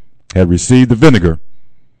therefore had received the vinegar,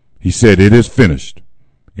 he said, it is finished.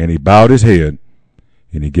 And he bowed his head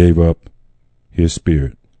and he gave up his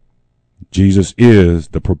spirit. Jesus is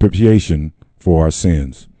the propitiation for our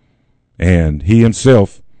sins. And he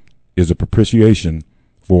himself is a propitiation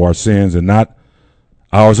for our sins, and not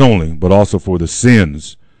ours only, but also for the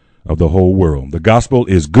sins of the whole world. The gospel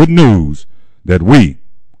is good news that we,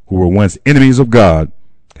 who were once enemies of God,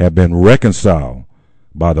 have been reconciled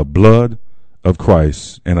by the blood of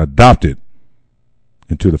Christ and adopted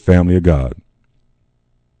into the family of God.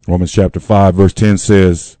 Romans chapter 5, verse 10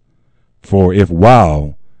 says, for if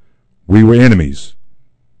while we were enemies,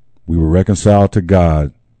 we were reconciled to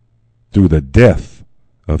God through the death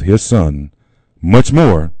of his Son, much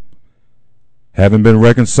more, having been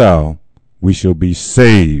reconciled, we shall be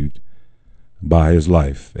saved by his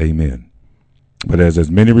life. Amen. But as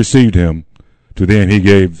many received him, to them he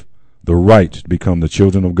gave the right to become the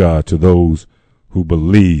children of God, to those who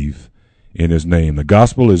believe in his name. The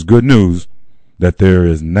gospel is good news that there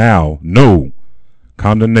is now no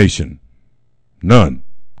condemnation, none,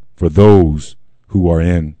 for those who are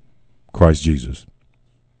in Christ Jesus.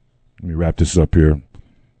 Let me wrap this up here.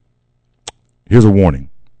 Here's a warning,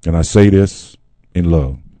 and I say this in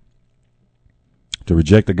love. To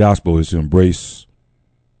reject the gospel is to embrace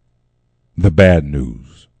the bad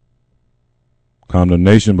news.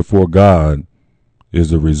 Condemnation before God is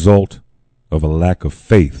the result of a lack of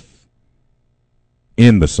faith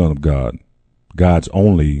in the Son of God, God's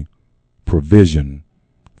only provision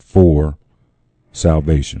for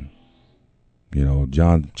salvation. You know,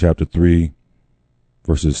 John chapter 3,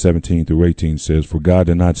 verses 17 through 18 says, "For God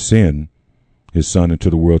did not send his Son into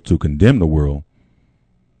the world to condemn the world,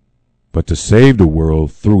 but to save the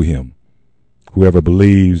world through him. Whoever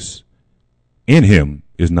believes in him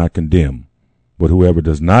is not condemned, but whoever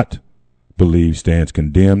does not believe stands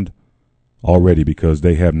condemned already, because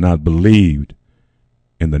they have not believed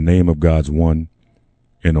in the name of God's one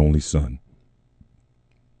and only Son."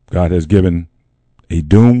 God has given a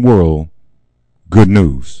doomed world good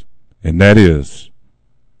news, and that is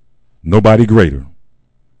nobody greater,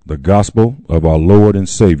 the gospel of our Lord and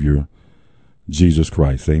Savior, Jesus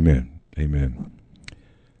Christ. Amen. Amen.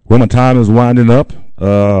 Well, my time is winding up.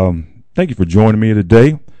 Thank you for joining me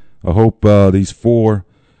today. I hope these 4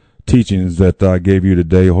 teachings that I gave you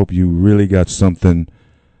today, I hope you really got something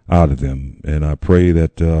out of them. And I pray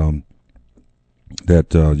that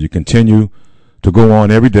you continue to go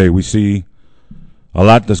on every day. We see a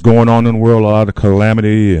lot that's going on in the world, a lot of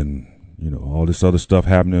calamity and, all this other stuff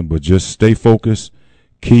happening, but just stay focused.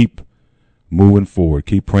 Keep moving forward.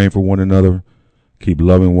 Keep praying for one another. Keep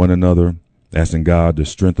loving one another, asking God to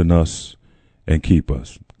strengthen us and keep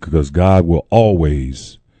us, because God will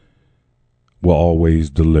always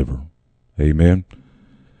deliver. Amen.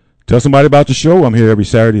 Tell somebody about the show. I'm here every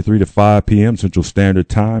Saturday, 3 to 5 p.m. Central Standard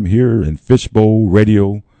Time here in Fishbowl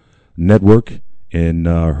Radio Network in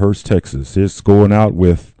Hurst, Texas. Let's go out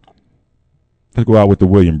with the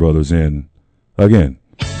Williams Brothers. And again,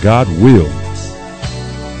 God will.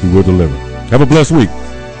 He will deliver. Have a blessed week.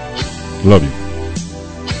 Love you.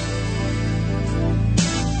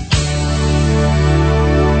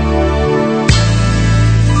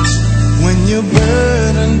 When you're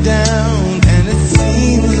burdened down and it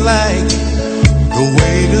seems like the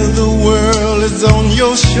weight of the world is on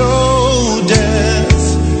your shoulders,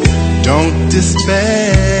 don't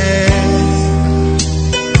despair.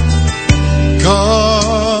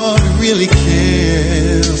 God really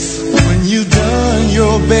cares. When you've done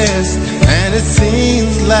your best and it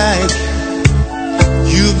seems like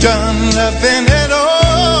you've done nothing at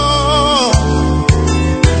all,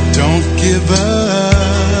 don't give up.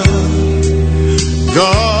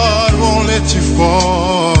 God won't let you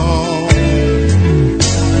fall.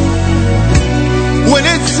 When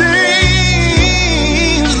it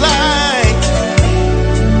seems like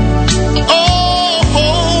all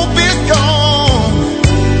hope is gone,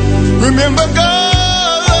 remember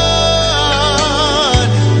God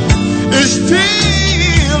is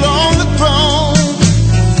still on the throne,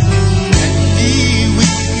 and He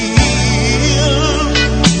will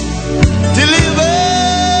deliver.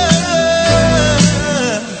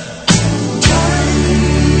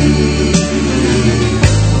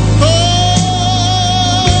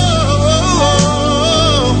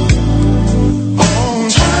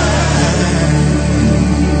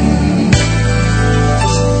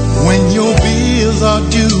 Are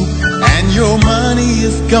due and your money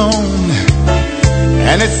is gone,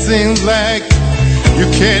 and it seems like you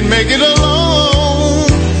can't make it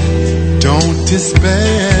alone, don't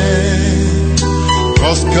despair,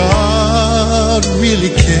 'cause God really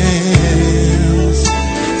cares.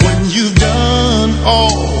 When you've done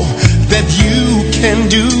all that you can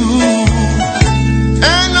do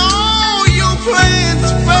and all your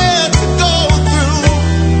plans fail to go through,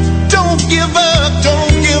 don't give up,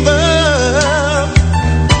 don't give up.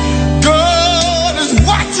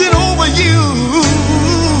 You,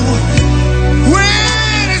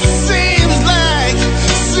 when it seems like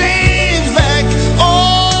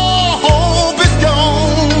all hope is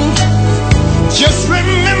gone, just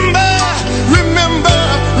remember,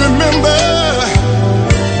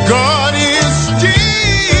 God is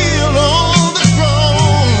still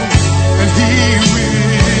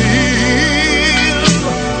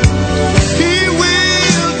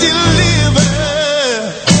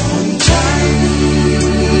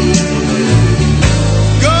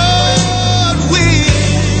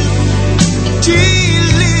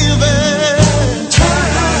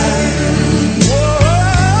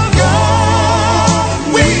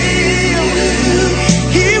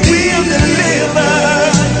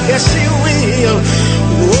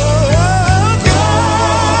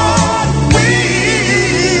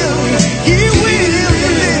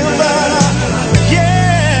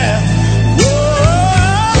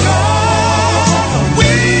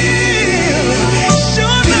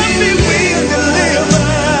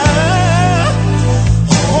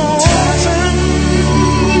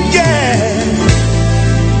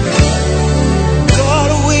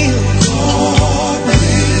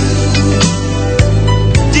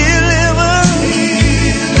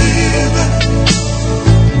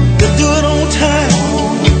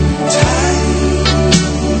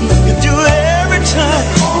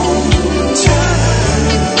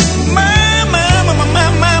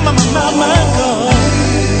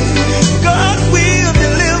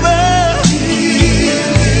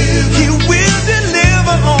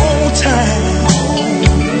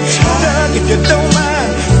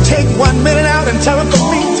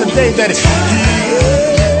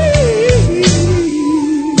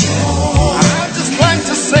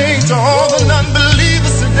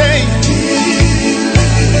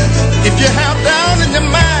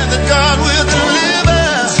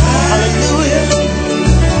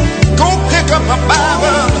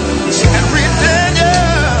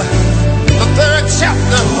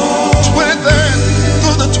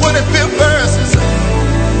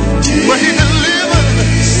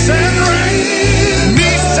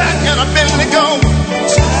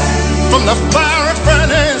from the fiery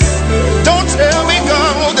furnace. Don't tell me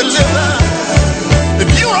God won't deliver. If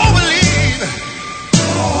you don't believe,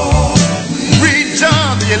 read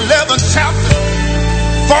John the 11th chapter,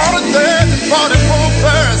 43rd and 44th.